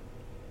time.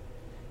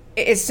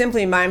 It's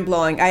simply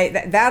mind-blowing.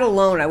 That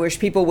alone, I wish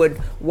people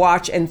would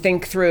watch and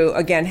think through.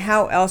 Again,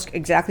 how else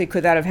exactly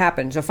could that have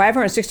happened? So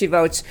 560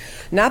 votes.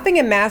 Not being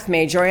a math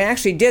major, I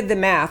actually did the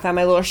math on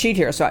my little sheet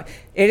here. So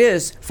it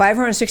is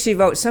 560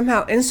 votes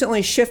somehow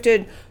instantly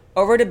shifted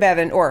over to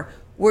Bevin, or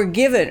were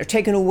given or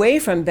taken away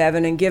from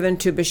Bevin and given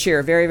to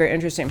Bashir. Very, very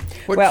interesting.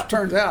 Which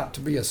turns out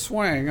to be a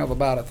swing of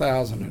about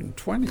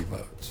 1,020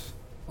 votes.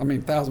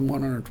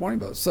 1,120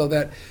 votes. So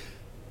that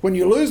when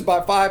you lose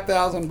by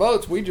 5,000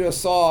 votes, we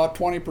just saw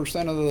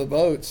 20% of the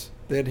votes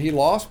that he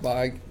lost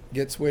by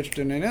get switched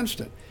in an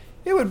instant.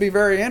 It would be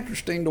very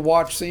interesting to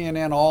watch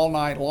CNN all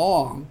night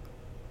long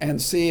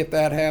and see if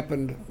that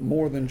happened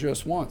more than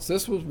just once.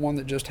 This was one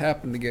that just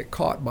happened to get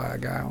caught by a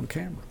guy on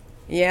camera.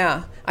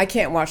 Yeah, I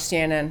can't watch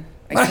CNN.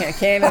 I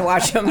can't even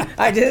watch them.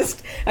 I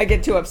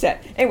get too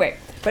upset. Anyway,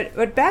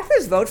 but back to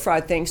this vote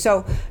fraud thing.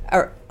 So,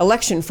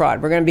 election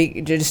fraud, we're going to be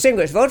to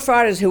distinguish. Vote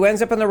fraud is who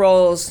ends up on the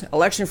rolls.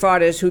 Election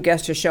fraud is who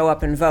gets to show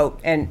up and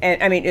vote. And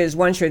I mean, is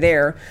once you're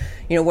there,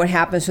 what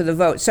happens to the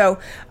vote. So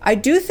I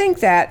do think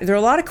that there are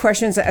a lot of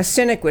questions that a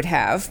cynic would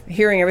have,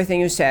 hearing everything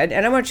you said.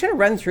 And I'm going to try to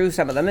run through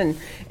some of them.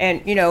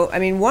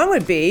 And one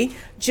would be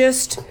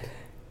just,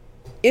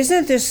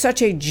 isn't this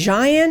such a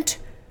giant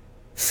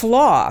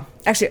flaw?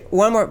 Actually,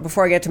 one more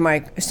before I get to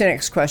my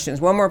cynics questions.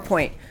 One more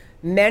point.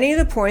 Many of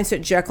the points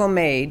that Jekyll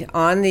made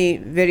on the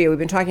video we've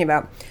been talking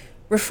about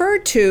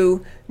referred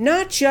to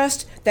not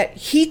just that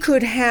he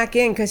could hack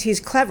in because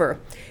he's clever.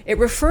 It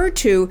referred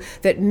to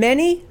that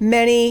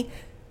many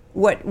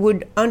what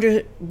would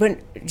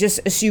just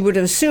as you would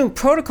assume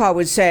protocol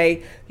would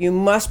say, you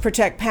must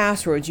protect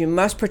passwords, you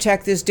must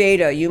protect this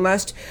data,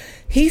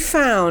 he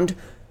found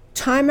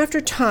time after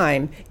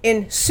time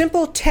in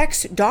simple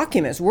text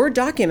documents, Word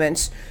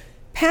documents,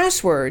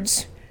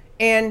 passwords,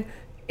 and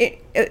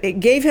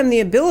it gave him the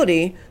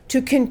ability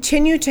to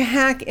continue to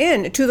hack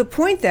in to the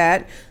point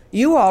that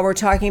you all were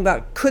talking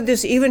about, could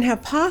this even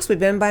have possibly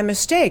been by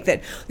mistake?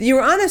 That you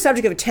were on the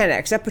subject of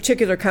 10X, that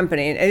particular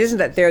company, and it isn't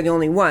that they're the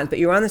only ones, but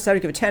you were on the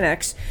subject of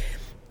 10X.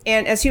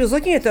 And as he was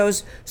looking at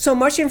those, so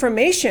much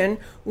information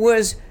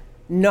was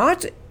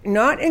not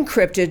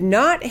encrypted,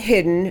 not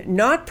hidden,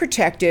 not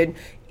protected,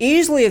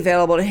 easily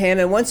available to him.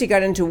 And once he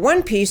got into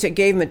one piece, it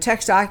gave him a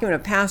text document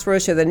of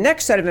passwords to the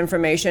next set of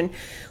information,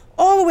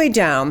 all the way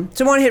down.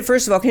 So I want to hit,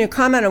 first of all, can you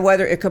comment on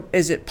whether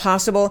is it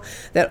possible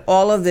that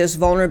all of this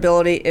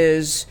vulnerability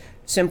is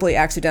simply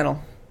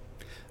accidental?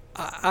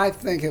 I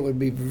think it would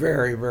be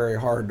very, very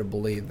hard to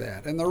believe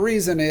that. And the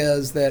reason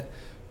is that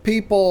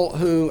people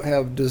who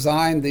have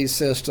designed these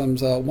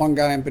systems, one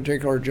guy in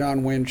particular,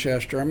 John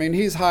Winchester, I mean,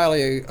 he's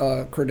highly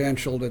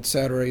credentialed, et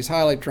cetera. He's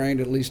highly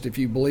trained, at least if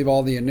you believe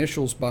all the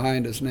initials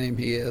behind his name,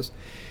 he is.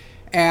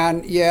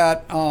 And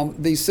yet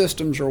these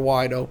systems are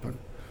wide open.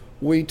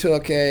 We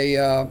took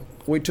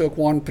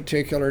one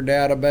particular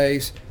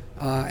database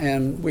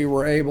and we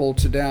were able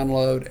to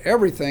download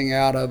everything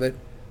out of it.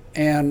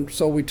 And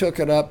so we took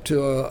it up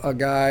to a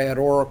guy at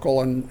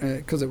Oracle, and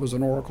because it was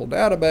an Oracle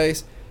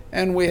database,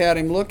 and we had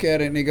him look at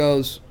it, and he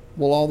goes,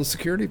 well, all the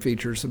security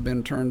features have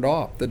been turned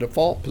off. The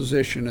default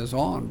position is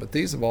on, but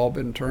these have all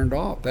been turned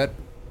off. That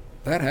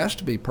has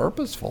to be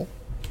purposeful.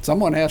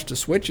 Someone has to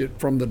switch it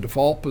from the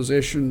default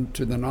position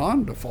to the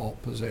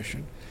non-default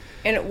position.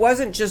 And it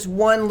wasn't just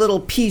one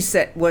little piece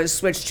that was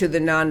switched to the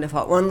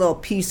non-default, one little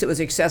piece that was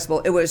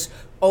accessible. It was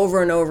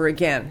over and over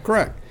again.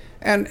 Correct.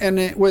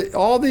 And with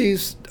all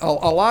these, a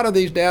lot of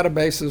these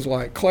databases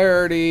like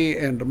Clarity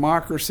and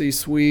Democracy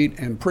Suite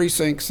and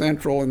Precinct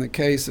Central in the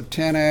case of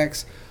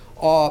 10X,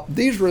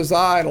 these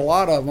reside, a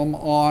lot of them,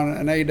 on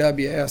an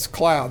AWS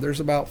cloud. There's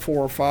about 4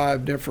 or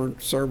 5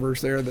 different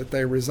servers there that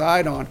they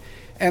reside on.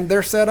 And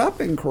they're set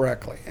up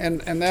incorrectly. And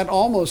that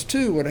almost,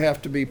 too, would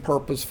have to be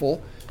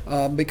purposeful.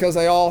 Because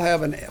they all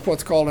have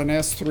what's called an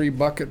S3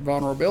 bucket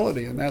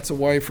vulnerability, and that's a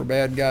way for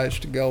bad guys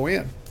to go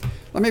in.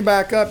 Let me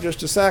back up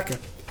just a second.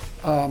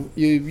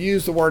 You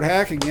use the word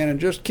hack again, and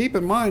just keep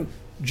in mind,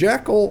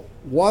 Jekyll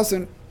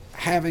wasn't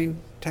having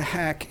to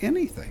hack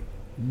anything.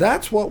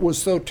 That's what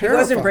was so terrifying.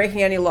 He wasn't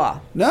breaking any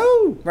law.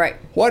 No. Right.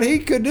 What he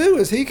could do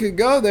is he could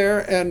go there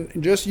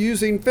and just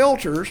using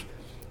filters,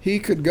 he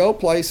could go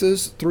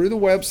places through the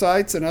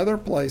websites and other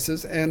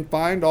places and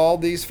find all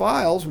these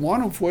files,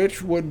 one of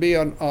which would be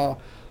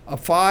a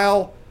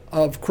file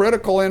of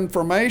critical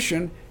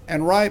information,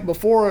 and right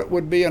before it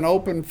would be an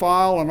open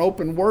file, an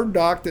open Word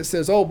doc that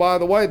says, oh, by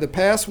the way, the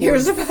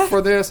password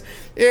for this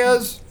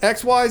is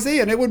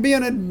XYZ, and it would be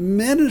an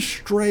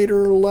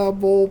administrator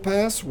level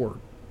password.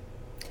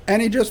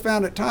 And he just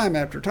found it time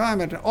after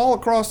time, and all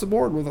across the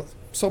board with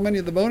so many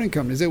of the voting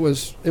companies. It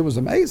was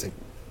amazing.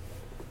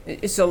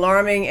 It's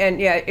alarming, and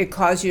yeah, it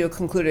caused you to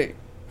conclude it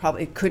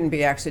probably couldn't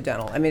be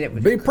accidental. I mean, it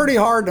would be pretty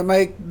hard to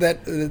make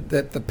that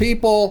the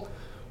people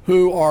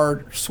who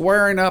are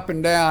swearing up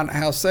and down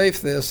how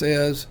safe this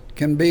is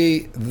can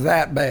be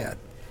that bad.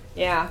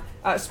 Yeah.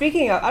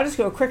 Speaking of, I'll just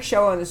go a quick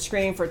show on the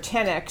screen for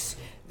 10X.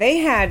 They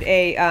had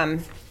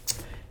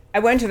I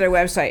went to their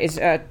website,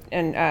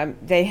 and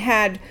they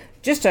had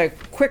just a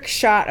quick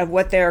shot of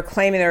what they're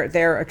claiming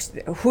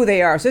who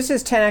they are. So this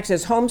is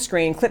 10X's home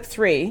screen, clip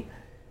 3.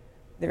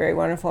 The very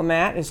wonderful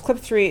Matt is clip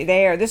 3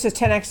 there. This is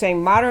 10X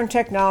saying modern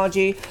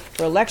technology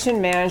for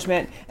election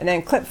management, and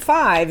then clip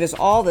 5 is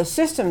all the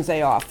systems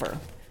they offer.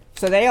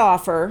 So they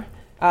offer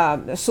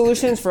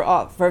solutions for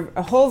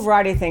a whole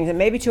variety of things. It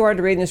may be too hard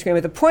to read in the screen,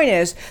 but the point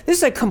is, this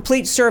is a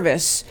complete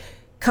service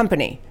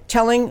company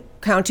telling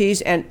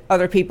counties and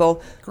other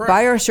people, correct,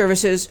 buy our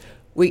services.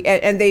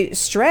 And they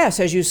stress,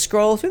 as you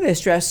scroll through, they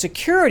stress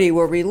security.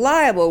 We're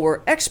reliable. We're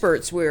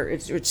experts.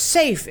 It's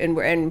safe. And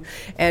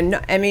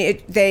I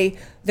mean,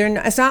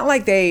 it's not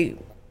like they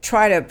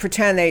try to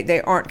pretend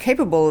they aren't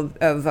capable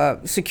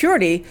of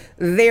security,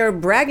 they're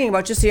bragging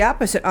about just the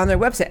opposite on their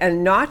website.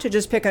 And not to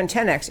just pick on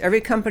 10X, every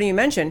company you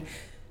mentioned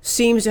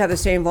seems to have the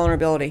same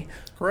vulnerability.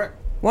 Correct.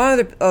 One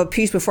other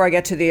piece before I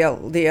get to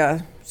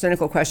the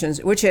cynical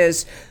questions, which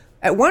is,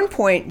 at one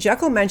point,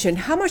 Jekyll mentioned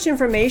how much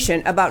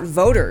information about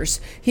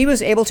voters he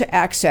was able to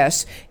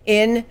access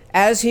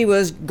as he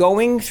was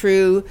going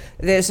through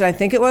this, and I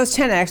think it was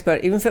 10X,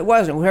 but even if it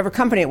wasn't, whatever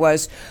company it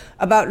was,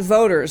 about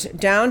voters,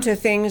 down to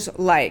things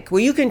like, well,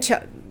 you can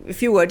tell,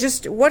 if you would,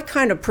 just what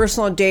kind of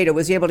personal data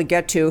was he able to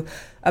get to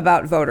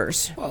about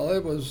voters? Well,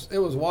 it was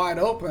wide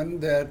open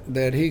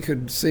that he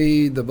could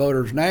see the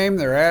voter's name,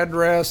 their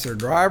address, their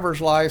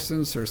driver's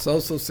license, their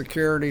social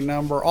security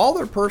number, all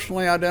their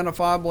personally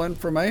identifiable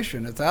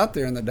information. It's out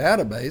there in the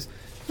database,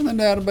 and the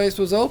database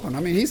was open.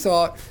 I mean, he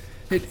saw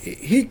it.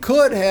 He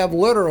could have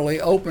literally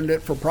opened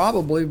it for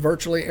probably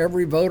virtually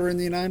every voter in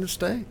the United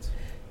States.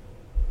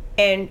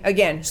 And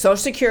again, social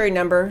security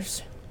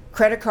numbers,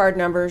 credit card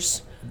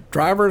numbers,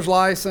 driver's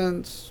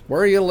license,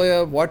 where you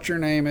live, what your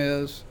name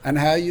is, and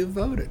how you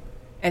voted.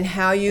 And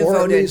how you or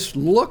voted. Or at least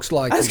looks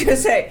like I was going to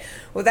say,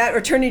 well, that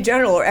Attorney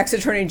General or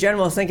ex-Attorney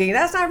General is thinking,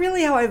 that's not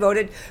really how I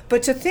voted.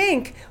 But to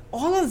think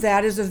all of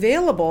that is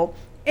available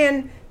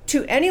and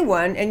to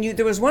anyone, and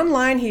there was one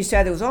line he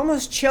said that was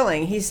almost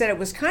chilling. He said it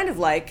was kind of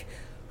like,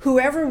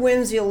 whoever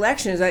wins the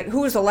election is like,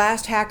 who was the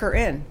last hacker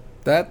in?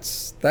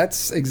 That's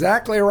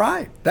exactly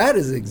right. That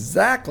is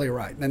exactly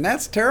right. And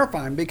that's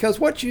terrifying, because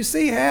what you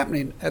see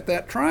happening at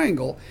that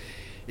triangle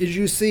is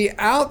you see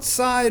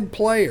outside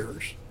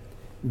players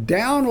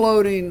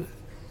downloading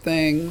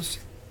things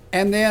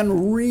and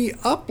then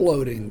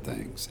re-uploading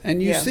things.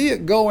 And you see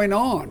it going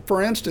on.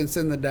 For instance,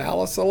 in the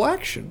Dallas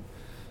election,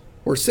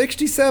 where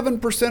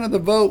 67% of the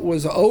vote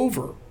was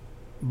over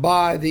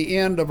by the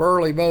end of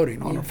early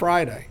voting on a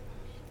Friday.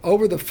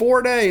 Over the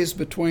 4 days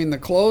between the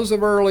close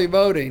of early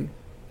voting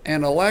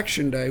and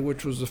Election Day,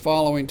 which was the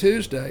following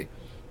Tuesday,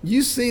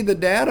 you see the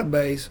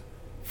database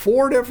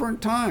 4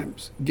 different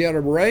times get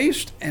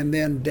erased and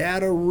then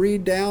data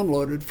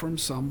re-downloaded from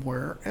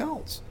somewhere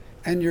else.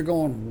 And you're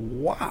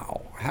going,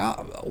 wow,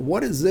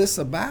 what is this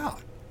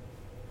about?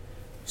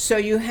 So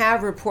you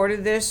have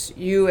reported this,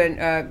 you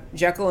and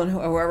Jekyll and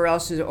whoever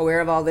else is aware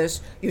of all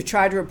this. You've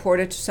tried to report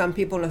it to some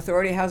people in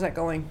authority. How's that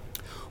going?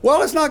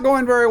 Well, it's not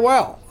going very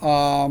well.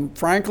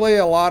 Frankly,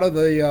 a lot of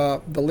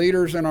the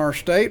leaders in our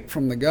state,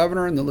 from the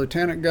governor and the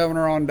lieutenant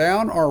governor on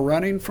down, are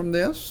running from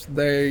this.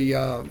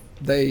 We've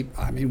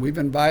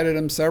invited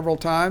them several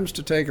times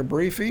to take a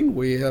briefing.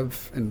 We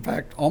have, in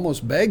fact,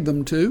 almost begged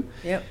them to.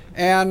 Yep.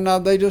 And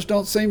they just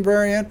don't seem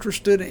very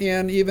interested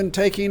in even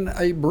taking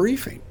a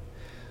briefing.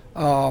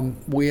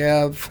 We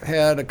have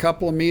had a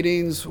couple of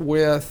meetings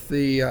with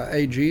the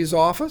AG's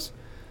office.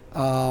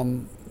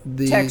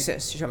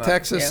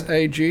 Texas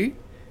AG.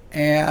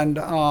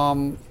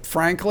 And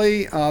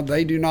frankly,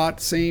 they do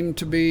not seem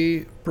to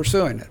be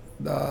pursuing it.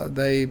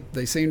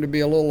 They seem to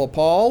be a little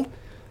appalled.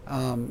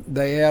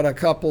 They had a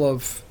couple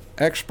of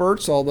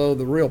experts, although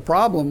the real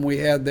problem we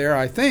had there,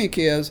 I think,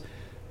 is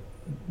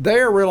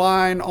they're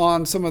relying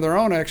on some of their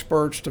own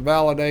experts to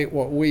validate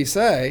what we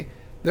say.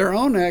 Their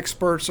own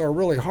experts are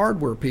really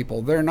hardware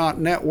people. They're not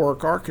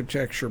network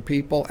architecture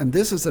people, and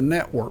this is a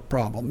network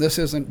problem. This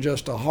isn't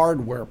just a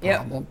hardware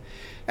problem. Yep.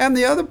 And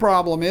the other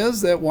problem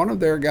is that one of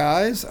their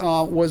guys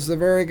was the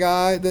very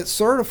guy that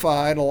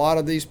certified a lot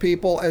of these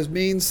people as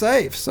being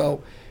safe.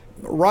 So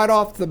right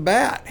off the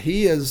bat,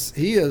 he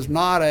is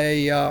not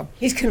a...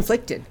 he's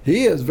conflicted.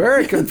 He is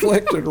very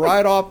conflicted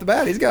right off the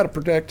bat. He's got to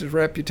protect his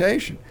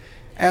reputation.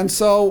 And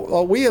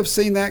so we have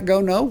seen that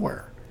go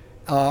nowhere.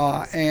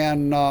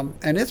 And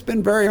it's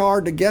been very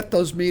hard to get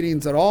those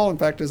meetings at all. In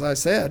fact, as I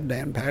said,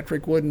 Dan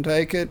Patrick wouldn't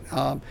take it.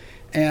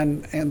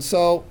 And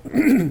so...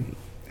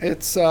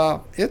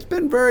 It's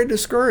been very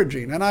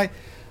discouraging, and I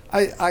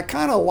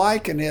kind of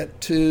liken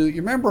it to,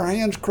 you remember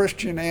Hans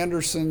Christian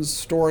Andersen's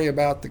story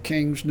about the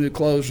king's new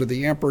clothes or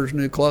the emperor's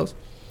new clothes?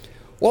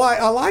 Well,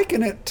 I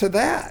liken it to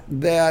that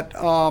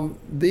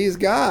these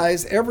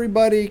guys,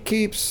 everybody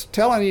keeps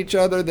telling each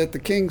other that the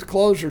king's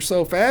clothes are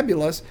so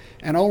fabulous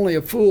and only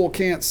a fool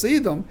can't see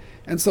them.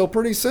 And so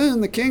pretty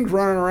soon the king's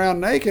running around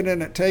naked,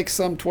 and it takes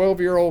some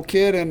 12-year-old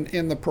kid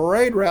in the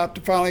parade route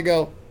to finally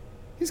go,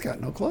 he's got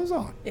no clothes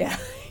on. Yeah.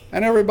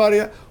 And everybody,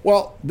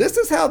 well, this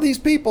is how these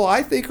people,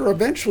 I think, are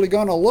eventually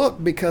going to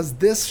look, because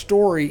this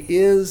story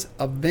is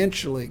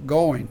eventually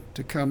going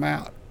to come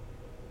out.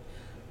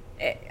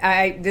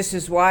 This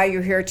is why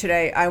you're here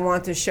today. I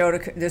want this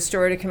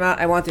story to come out.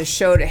 I want this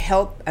show to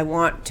help. I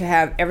want to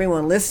have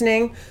everyone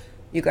listening.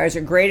 You guys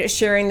are great at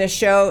sharing this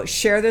show.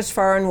 Share this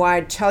far and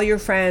wide. Tell your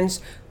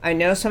friends. I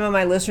know some of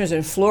my listeners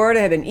in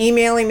Florida have been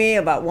emailing me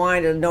about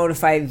wanting to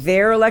notify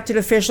their elected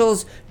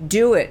officials.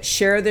 Do it.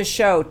 Share this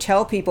show.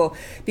 Tell people,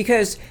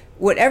 because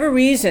whatever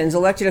reasons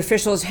elected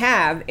officials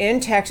have in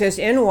Texas,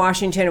 in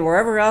Washington, and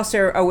wherever else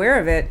they're aware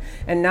of it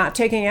and not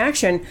taking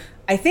action,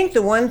 I think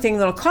the one thing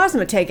that'll cause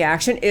them to take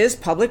action is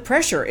public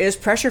pressure, is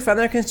pressure from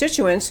their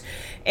constituents,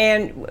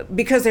 and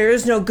because there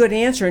is no good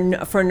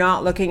answer for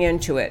not looking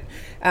into it.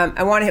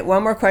 I want to hit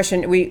one more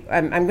question.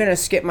 I'm going to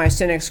skip my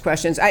cynics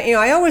questions.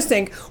 I always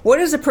think,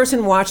 what is the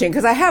person watching?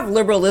 Because I have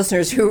liberal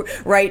listeners who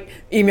write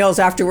emails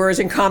afterwards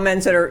and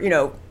comments that are,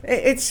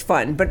 it's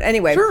fun. But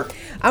anyway, sure.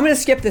 I'm going to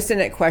skip the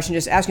cynic question,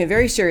 just asking a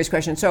very serious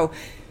question. So,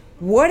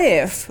 what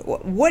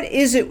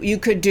is it you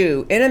could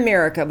do in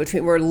America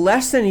we're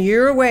less than a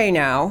year away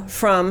now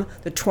from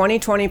the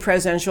 2020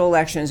 presidential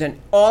elections,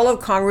 and all of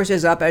Congress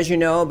is up, as you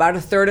know, about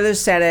a third of the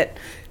Senate,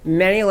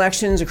 many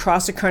elections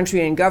across the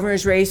country and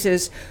governor's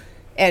races.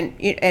 And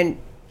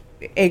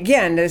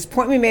again, this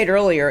point we made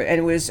earlier, and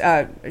it was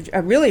a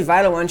really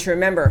vital one to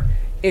remember,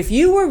 if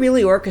you were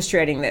really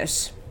orchestrating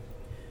this,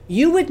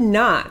 you would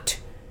not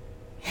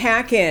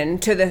hack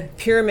into the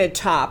pyramid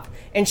top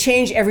and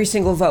change every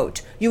single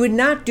vote. You would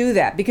not do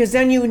that, because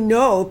then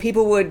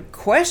people would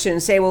question,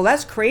 say, well,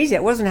 that's crazy.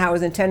 That wasn't how it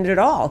was intended at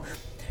all.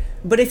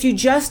 But if you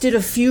just did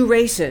a few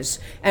races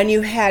and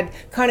you had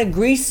kind of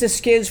greased the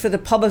skids for the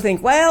public,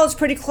 think, well, it's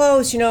pretty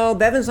close,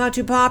 Bevin's not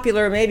too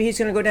popular, maybe he's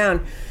going to go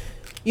down.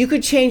 You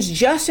could change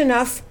just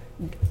enough,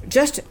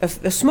 just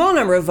a small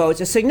number of votes,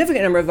 a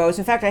significant number of votes.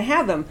 In fact, I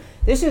have them.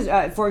 This is,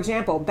 for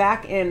example,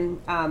 back in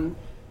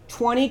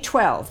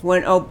 2012,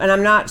 and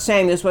I'm not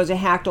saying this was a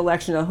hacked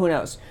election, though who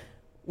knows,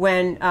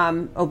 when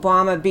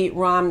Obama beat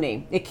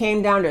Romney, it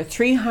came down to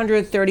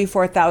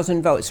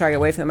 334,000 votes. Sorry,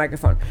 away from the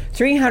microphone.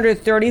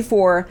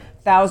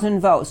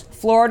 334,000 votes.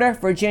 Florida,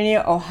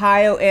 Virginia,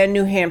 Ohio, and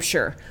New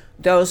Hampshire.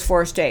 Those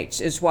 4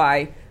 states is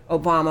why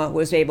Obama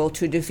was able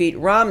to defeat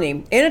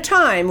Romney in a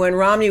time when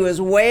Romney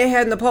was way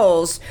ahead in the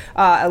polls,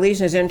 at least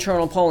in his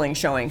internal polling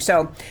showing.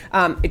 So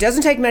it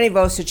doesn't take many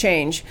votes to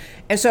change.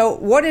 And so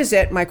what is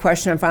it, my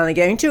question I'm finally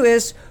getting to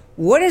is,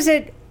 what is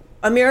it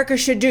America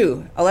should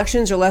do?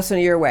 Elections are less than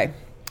a year away.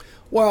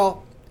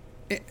 Well,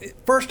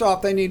 first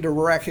off, they need to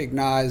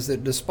recognize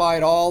that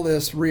despite all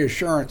this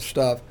reassurance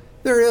stuff,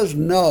 there is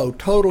no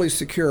totally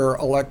secure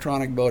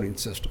electronic voting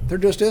system. There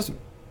just isn't.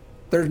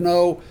 There's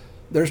no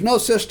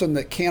system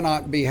that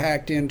cannot be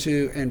hacked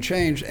into and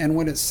changed. And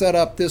when it's set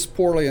up this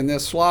poorly and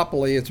this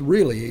sloppily, it's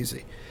really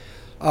easy.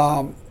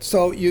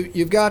 So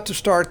you've got to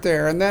start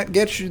there. And that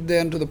gets you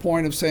then to the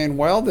point of saying,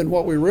 well, then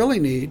what we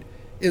really need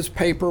is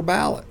paper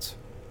ballots.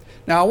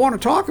 Now, I want to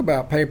talk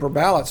about paper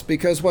ballots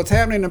because what's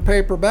happening in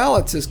paper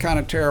ballots is kind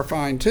of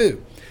terrifying, too.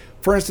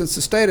 For instance,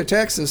 the state of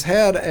Texas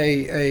had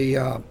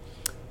a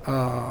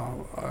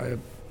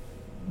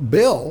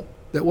bill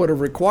that would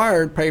have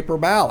required paper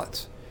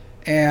ballots.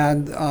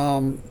 And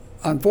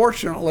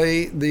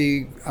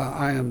unfortunately,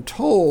 I am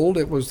told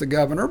it was the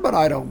governor, but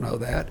I don't know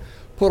that,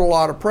 put a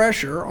lot of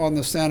pressure on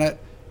the Senate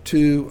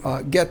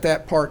to get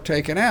that part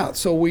taken out.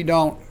 So we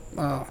don't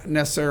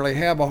necessarily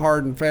have a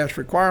hard and fast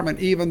requirement,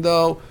 even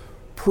though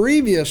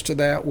previous to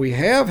that we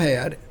have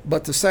had,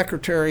 but the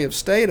Secretary of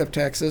State of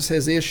Texas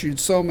has issued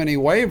so many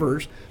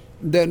waivers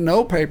that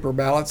no paper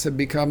ballots have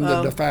become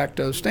the de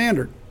facto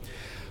standard.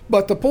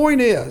 But the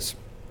point is,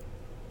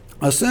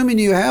 assuming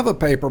you have a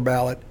paper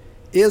ballot,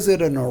 is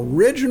it an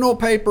original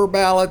paper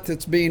ballot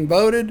that's being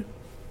voted,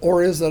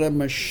 or is it a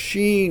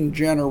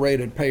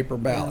machine-generated paper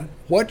ballot?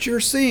 What you're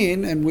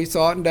seeing, and we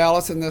saw it in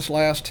Dallas in this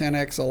last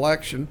 10X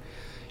election,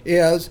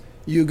 is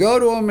you go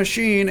to a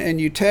machine and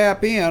you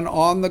tap in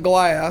on the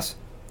glass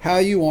how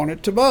you want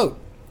it to vote.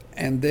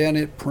 And then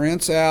it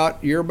prints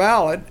out your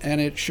ballot and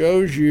it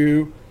shows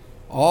you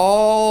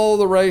all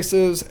the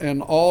races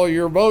and all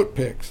your vote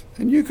picks.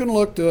 And you can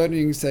look to it and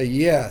you can say,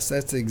 yes,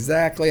 that's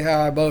exactly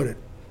how I voted.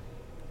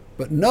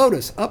 But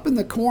notice, up in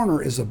the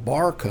corner is a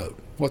barcode,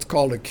 what's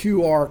called a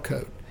QR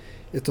code.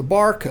 It's a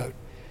barcode.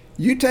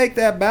 You take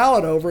that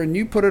ballot over and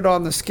you put it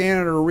on the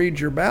scanner to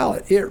read your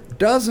ballot. It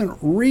doesn't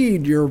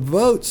read your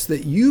votes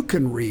that you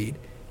can read.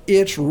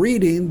 It's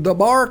reading the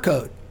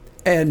barcode.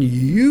 And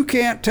you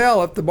can't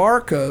tell if the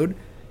barcode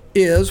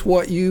is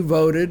what you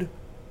voted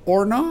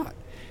or not.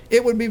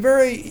 It would be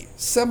very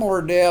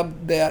similar,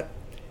 Deb, that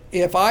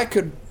if I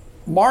could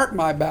mark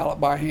my ballot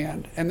by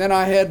hand and then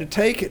I had to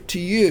take it to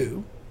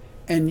you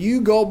and you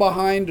go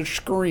behind a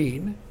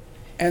screen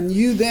and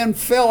you then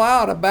fill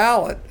out a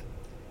ballot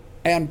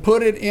and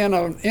put it in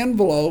an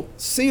envelope,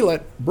 seal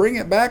it, bring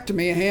it back to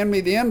me, hand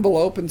me the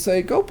envelope and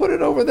say, go put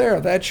it over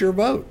there. That's your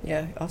vote.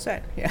 Yeah, all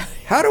set. Yeah.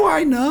 How do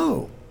I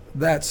know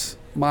that's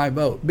my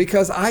vote?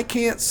 Because I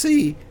can't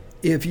see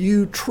if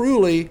you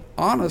truly,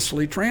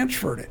 honestly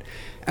transferred it.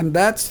 And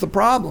that's the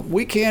problem.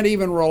 We can't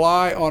even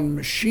rely on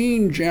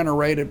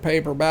machine-generated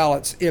paper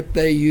ballots if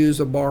they use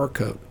a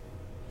barcode.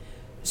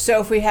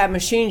 So if we have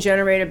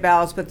machine-generated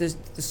ballots, but the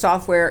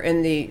software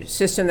in the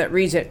system that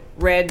reads it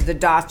read the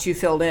dots you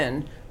filled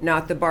in,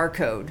 not the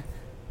barcode,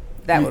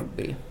 that would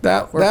be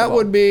that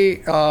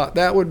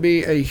would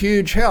be a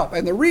huge help.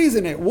 And the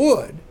reason it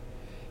would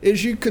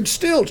is you could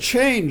still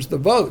change the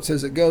votes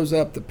as it goes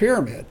up the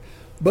pyramid.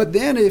 But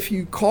then if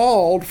you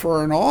called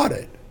for an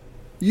audit,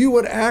 you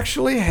would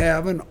actually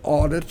have an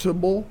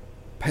auditable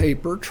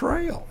paper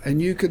trail.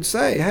 And you could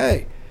say,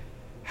 hey,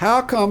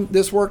 how come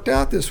this worked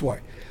out this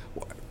way?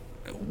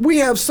 we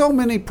have so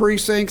many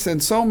precincts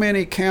and so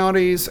many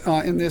counties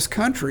in this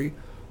country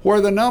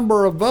where the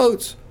number of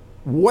votes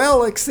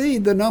well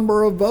exceed the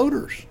number of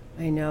voters.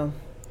 I know.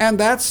 And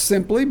that's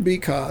simply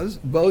because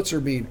votes are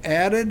being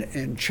added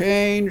and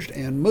changed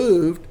and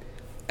moved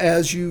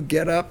as you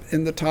get up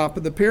in the top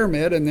of the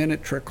pyramid, and then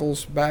it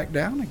trickles back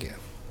down again.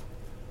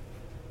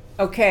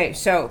 Okay,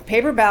 so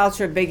paper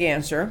ballots are a big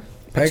answer.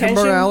 Paper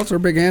ballots are a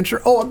big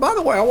answer. Oh, and by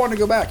the way, I want to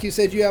go back. You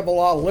said you have a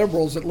lot of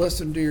liberals that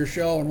listen to your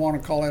show and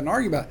want to call in and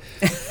argue about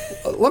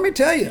it. Let me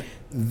tell you,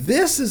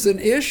 this is an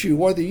issue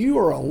whether you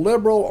are a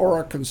liberal or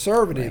a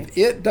conservative. Right.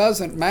 It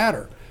doesn't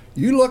matter.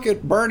 You look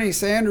at Bernie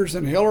Sanders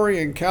and Hillary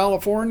in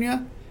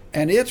California,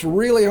 and it's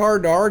really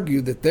hard to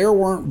argue that there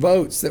weren't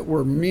votes that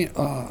were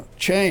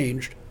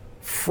changed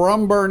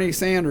from Bernie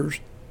Sanders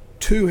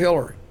to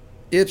Hillary.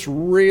 It's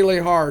really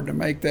hard to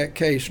make that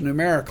case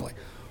numerically.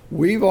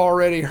 We've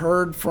already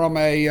heard from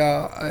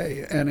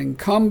an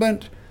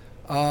incumbent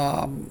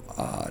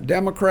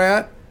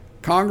Democrat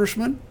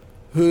congressman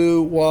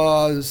who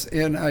was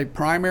in a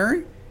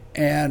primary,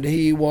 and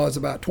he was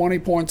about 20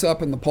 points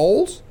up in the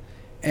polls,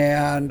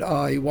 and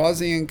he was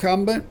the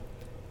incumbent.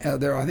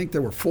 I think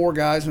there were 4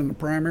 guys in the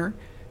primary,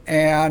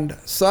 and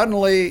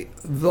suddenly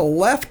the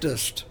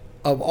leftist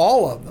of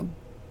all of them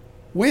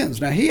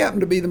wins. Now, he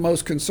happened to be the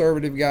most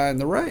conservative guy in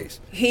the race.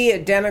 He, a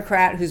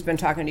Democrat who's been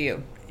talking to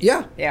you.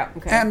 Yeah. Yeah.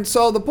 Okay. And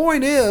so the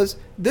point is,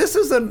 this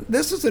is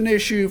an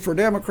issue for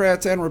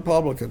Democrats and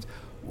Republicans.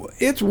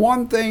 It's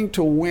one thing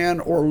to win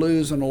or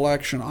lose an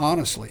election,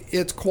 honestly.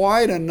 It's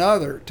quite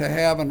another to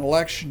have an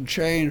election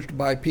changed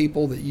by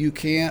people that you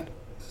can't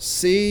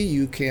see,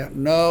 you can't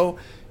know,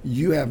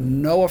 you have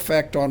no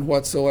effect on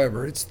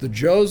whatsoever. It's the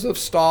Joseph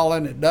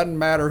Stalin, it doesn't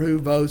matter who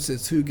votes,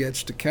 it's who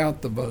gets to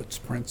count the votes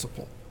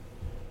principle.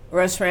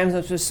 Russ Ramsland,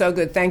 this was so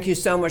good. Thank you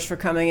so much for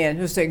coming in.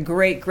 It was a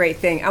great, great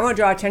thing. I want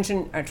to draw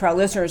attention to our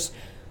listeners.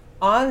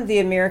 On the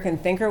American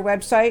Thinker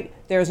website,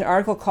 there's an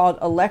article called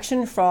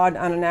Election Fraud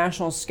on a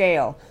National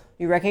Scale.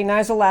 You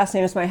recognize the last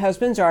name. It's my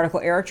husband's article,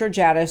 Eric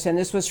Georgiadis, and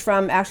this was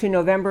from actually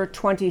November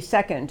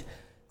 22nd,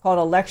 called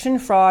Election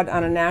Fraud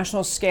on a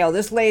National Scale.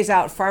 This lays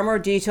out far more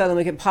detail than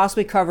we could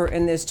possibly cover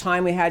in this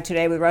time we had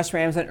today with Russ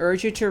Ramsland. I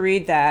urge you to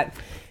read that.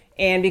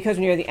 And because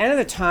we're near the end of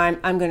the time,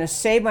 I'm going to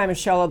save my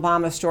Michelle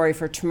Obama story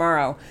for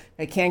tomorrow.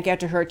 I can't get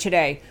to her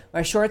today.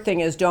 My short thing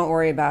is, don't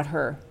worry about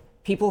her.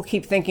 People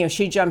keep thinking if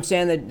she jumps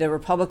in, the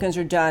Republicans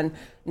are done.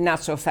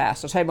 Not so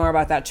fast. I'll tell you more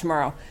about that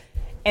tomorrow.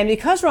 And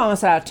because we're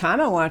almost out of time,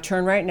 I want to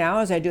turn right now,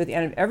 as I do at the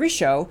end of every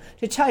show,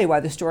 to tell you why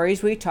the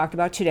stories we talked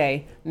about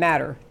today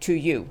matter to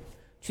you.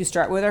 To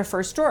start with our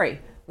first story,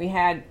 we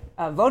had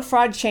vote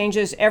fraud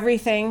changes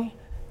everything,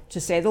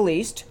 to say the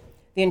least.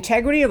 The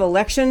integrity of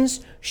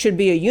elections should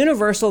be a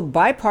universal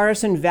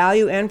bipartisan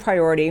value and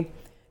priority.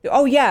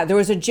 Oh yeah, there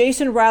was a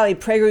Jason Riley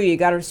PragerU. You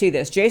got to see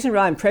this. Jason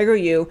Riley and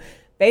PragerU.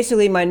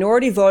 Basically,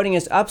 minority voting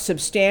is up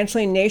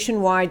substantially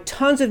nationwide.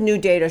 Tons of new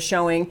data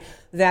showing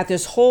that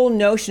this whole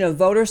notion of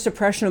voter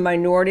suppression of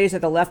minorities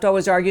that the left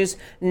always argues,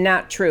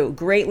 not true.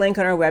 Great link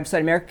on our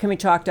website,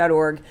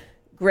 americacanwetalk.org.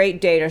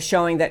 Great data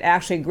showing that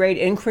actually great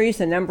increase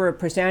the number of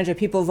percentage of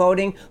people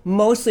voting,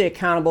 mostly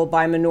accountable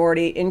by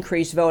minority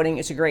increased voting.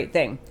 It's a great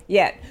thing.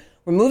 Yet,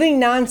 removing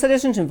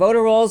non-citizens from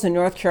voter rolls in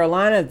North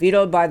Carolina,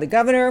 vetoed by the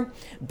governor.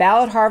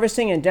 Ballot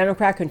harvesting in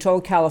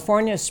Democrat-controlled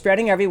California is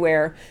spreading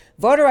everywhere.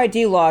 Voter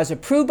ID laws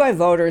approved by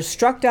voters,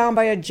 struck down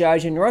by a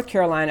judge in North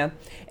Carolina,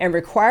 and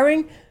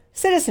requiring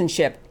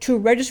citizenship to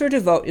register to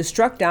vote is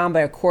struck down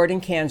by a court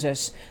in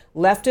Kansas.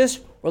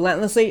 Leftists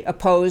relentlessly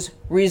oppose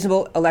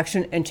reasonable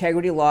election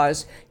integrity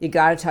laws. You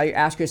got to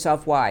ask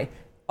yourself why,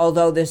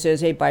 although this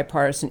is a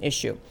bipartisan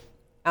issue.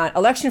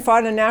 Election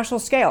fraud on a national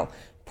scale.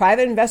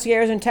 Private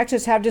investigators in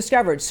Texas have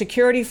discovered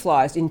security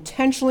flaws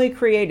intentionally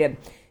created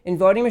in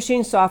voting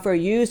machine software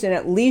used in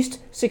at least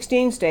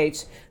 16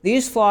 states.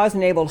 These flaws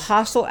enabled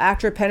hostile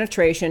actor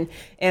penetration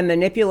and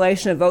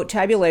manipulation of vote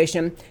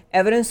tabulation,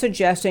 evidence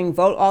suggesting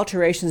vote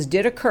alterations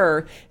did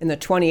occur in the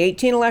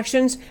 2018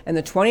 elections and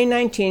the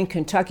 2019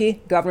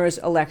 Kentucky governor's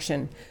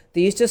election.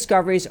 These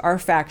discoveries are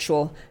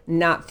factual,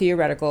 not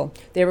theoretical.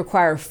 They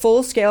require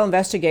full-scale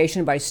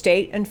investigation by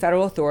state and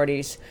federal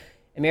authorities.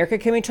 America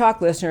Can We Talk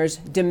listeners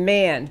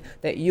demand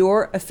that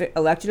your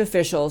elected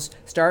officials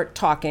start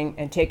talking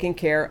and taking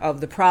care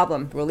of the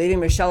problem. We're leaving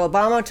Michelle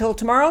Obama until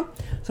tomorrow,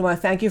 so I want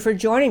to thank you for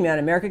joining me on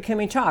America Can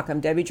We Talk. I'm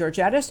Debbie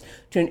Georgiadis.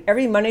 Tune in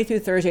every Monday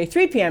through Thursday,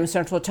 3 p.m.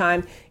 Central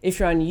Time. If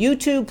you're on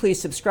YouTube,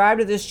 please subscribe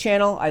to this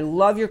channel. I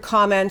love your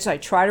comments. I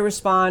try to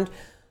respond.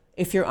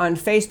 If you're on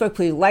Facebook,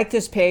 please like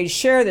this page,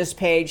 share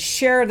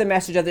the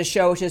message of the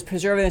show, which is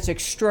preserving this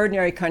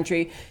extraordinary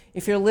country.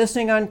 If you're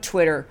listening on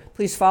Twitter,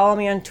 please follow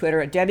me on Twitter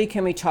at Debbie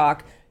Can We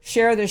Talk,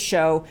 share this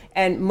show,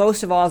 and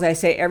most of all, as I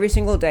say every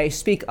single day,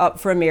 speak up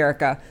for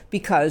America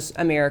because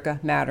America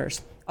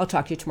matters. I'll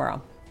talk to you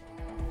tomorrow.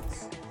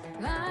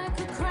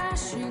 Like a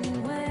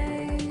crashing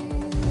wave.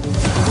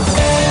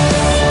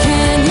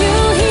 Can you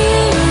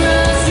hear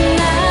us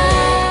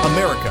now?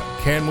 America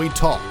Can We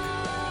Talk?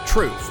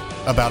 Truth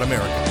about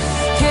America.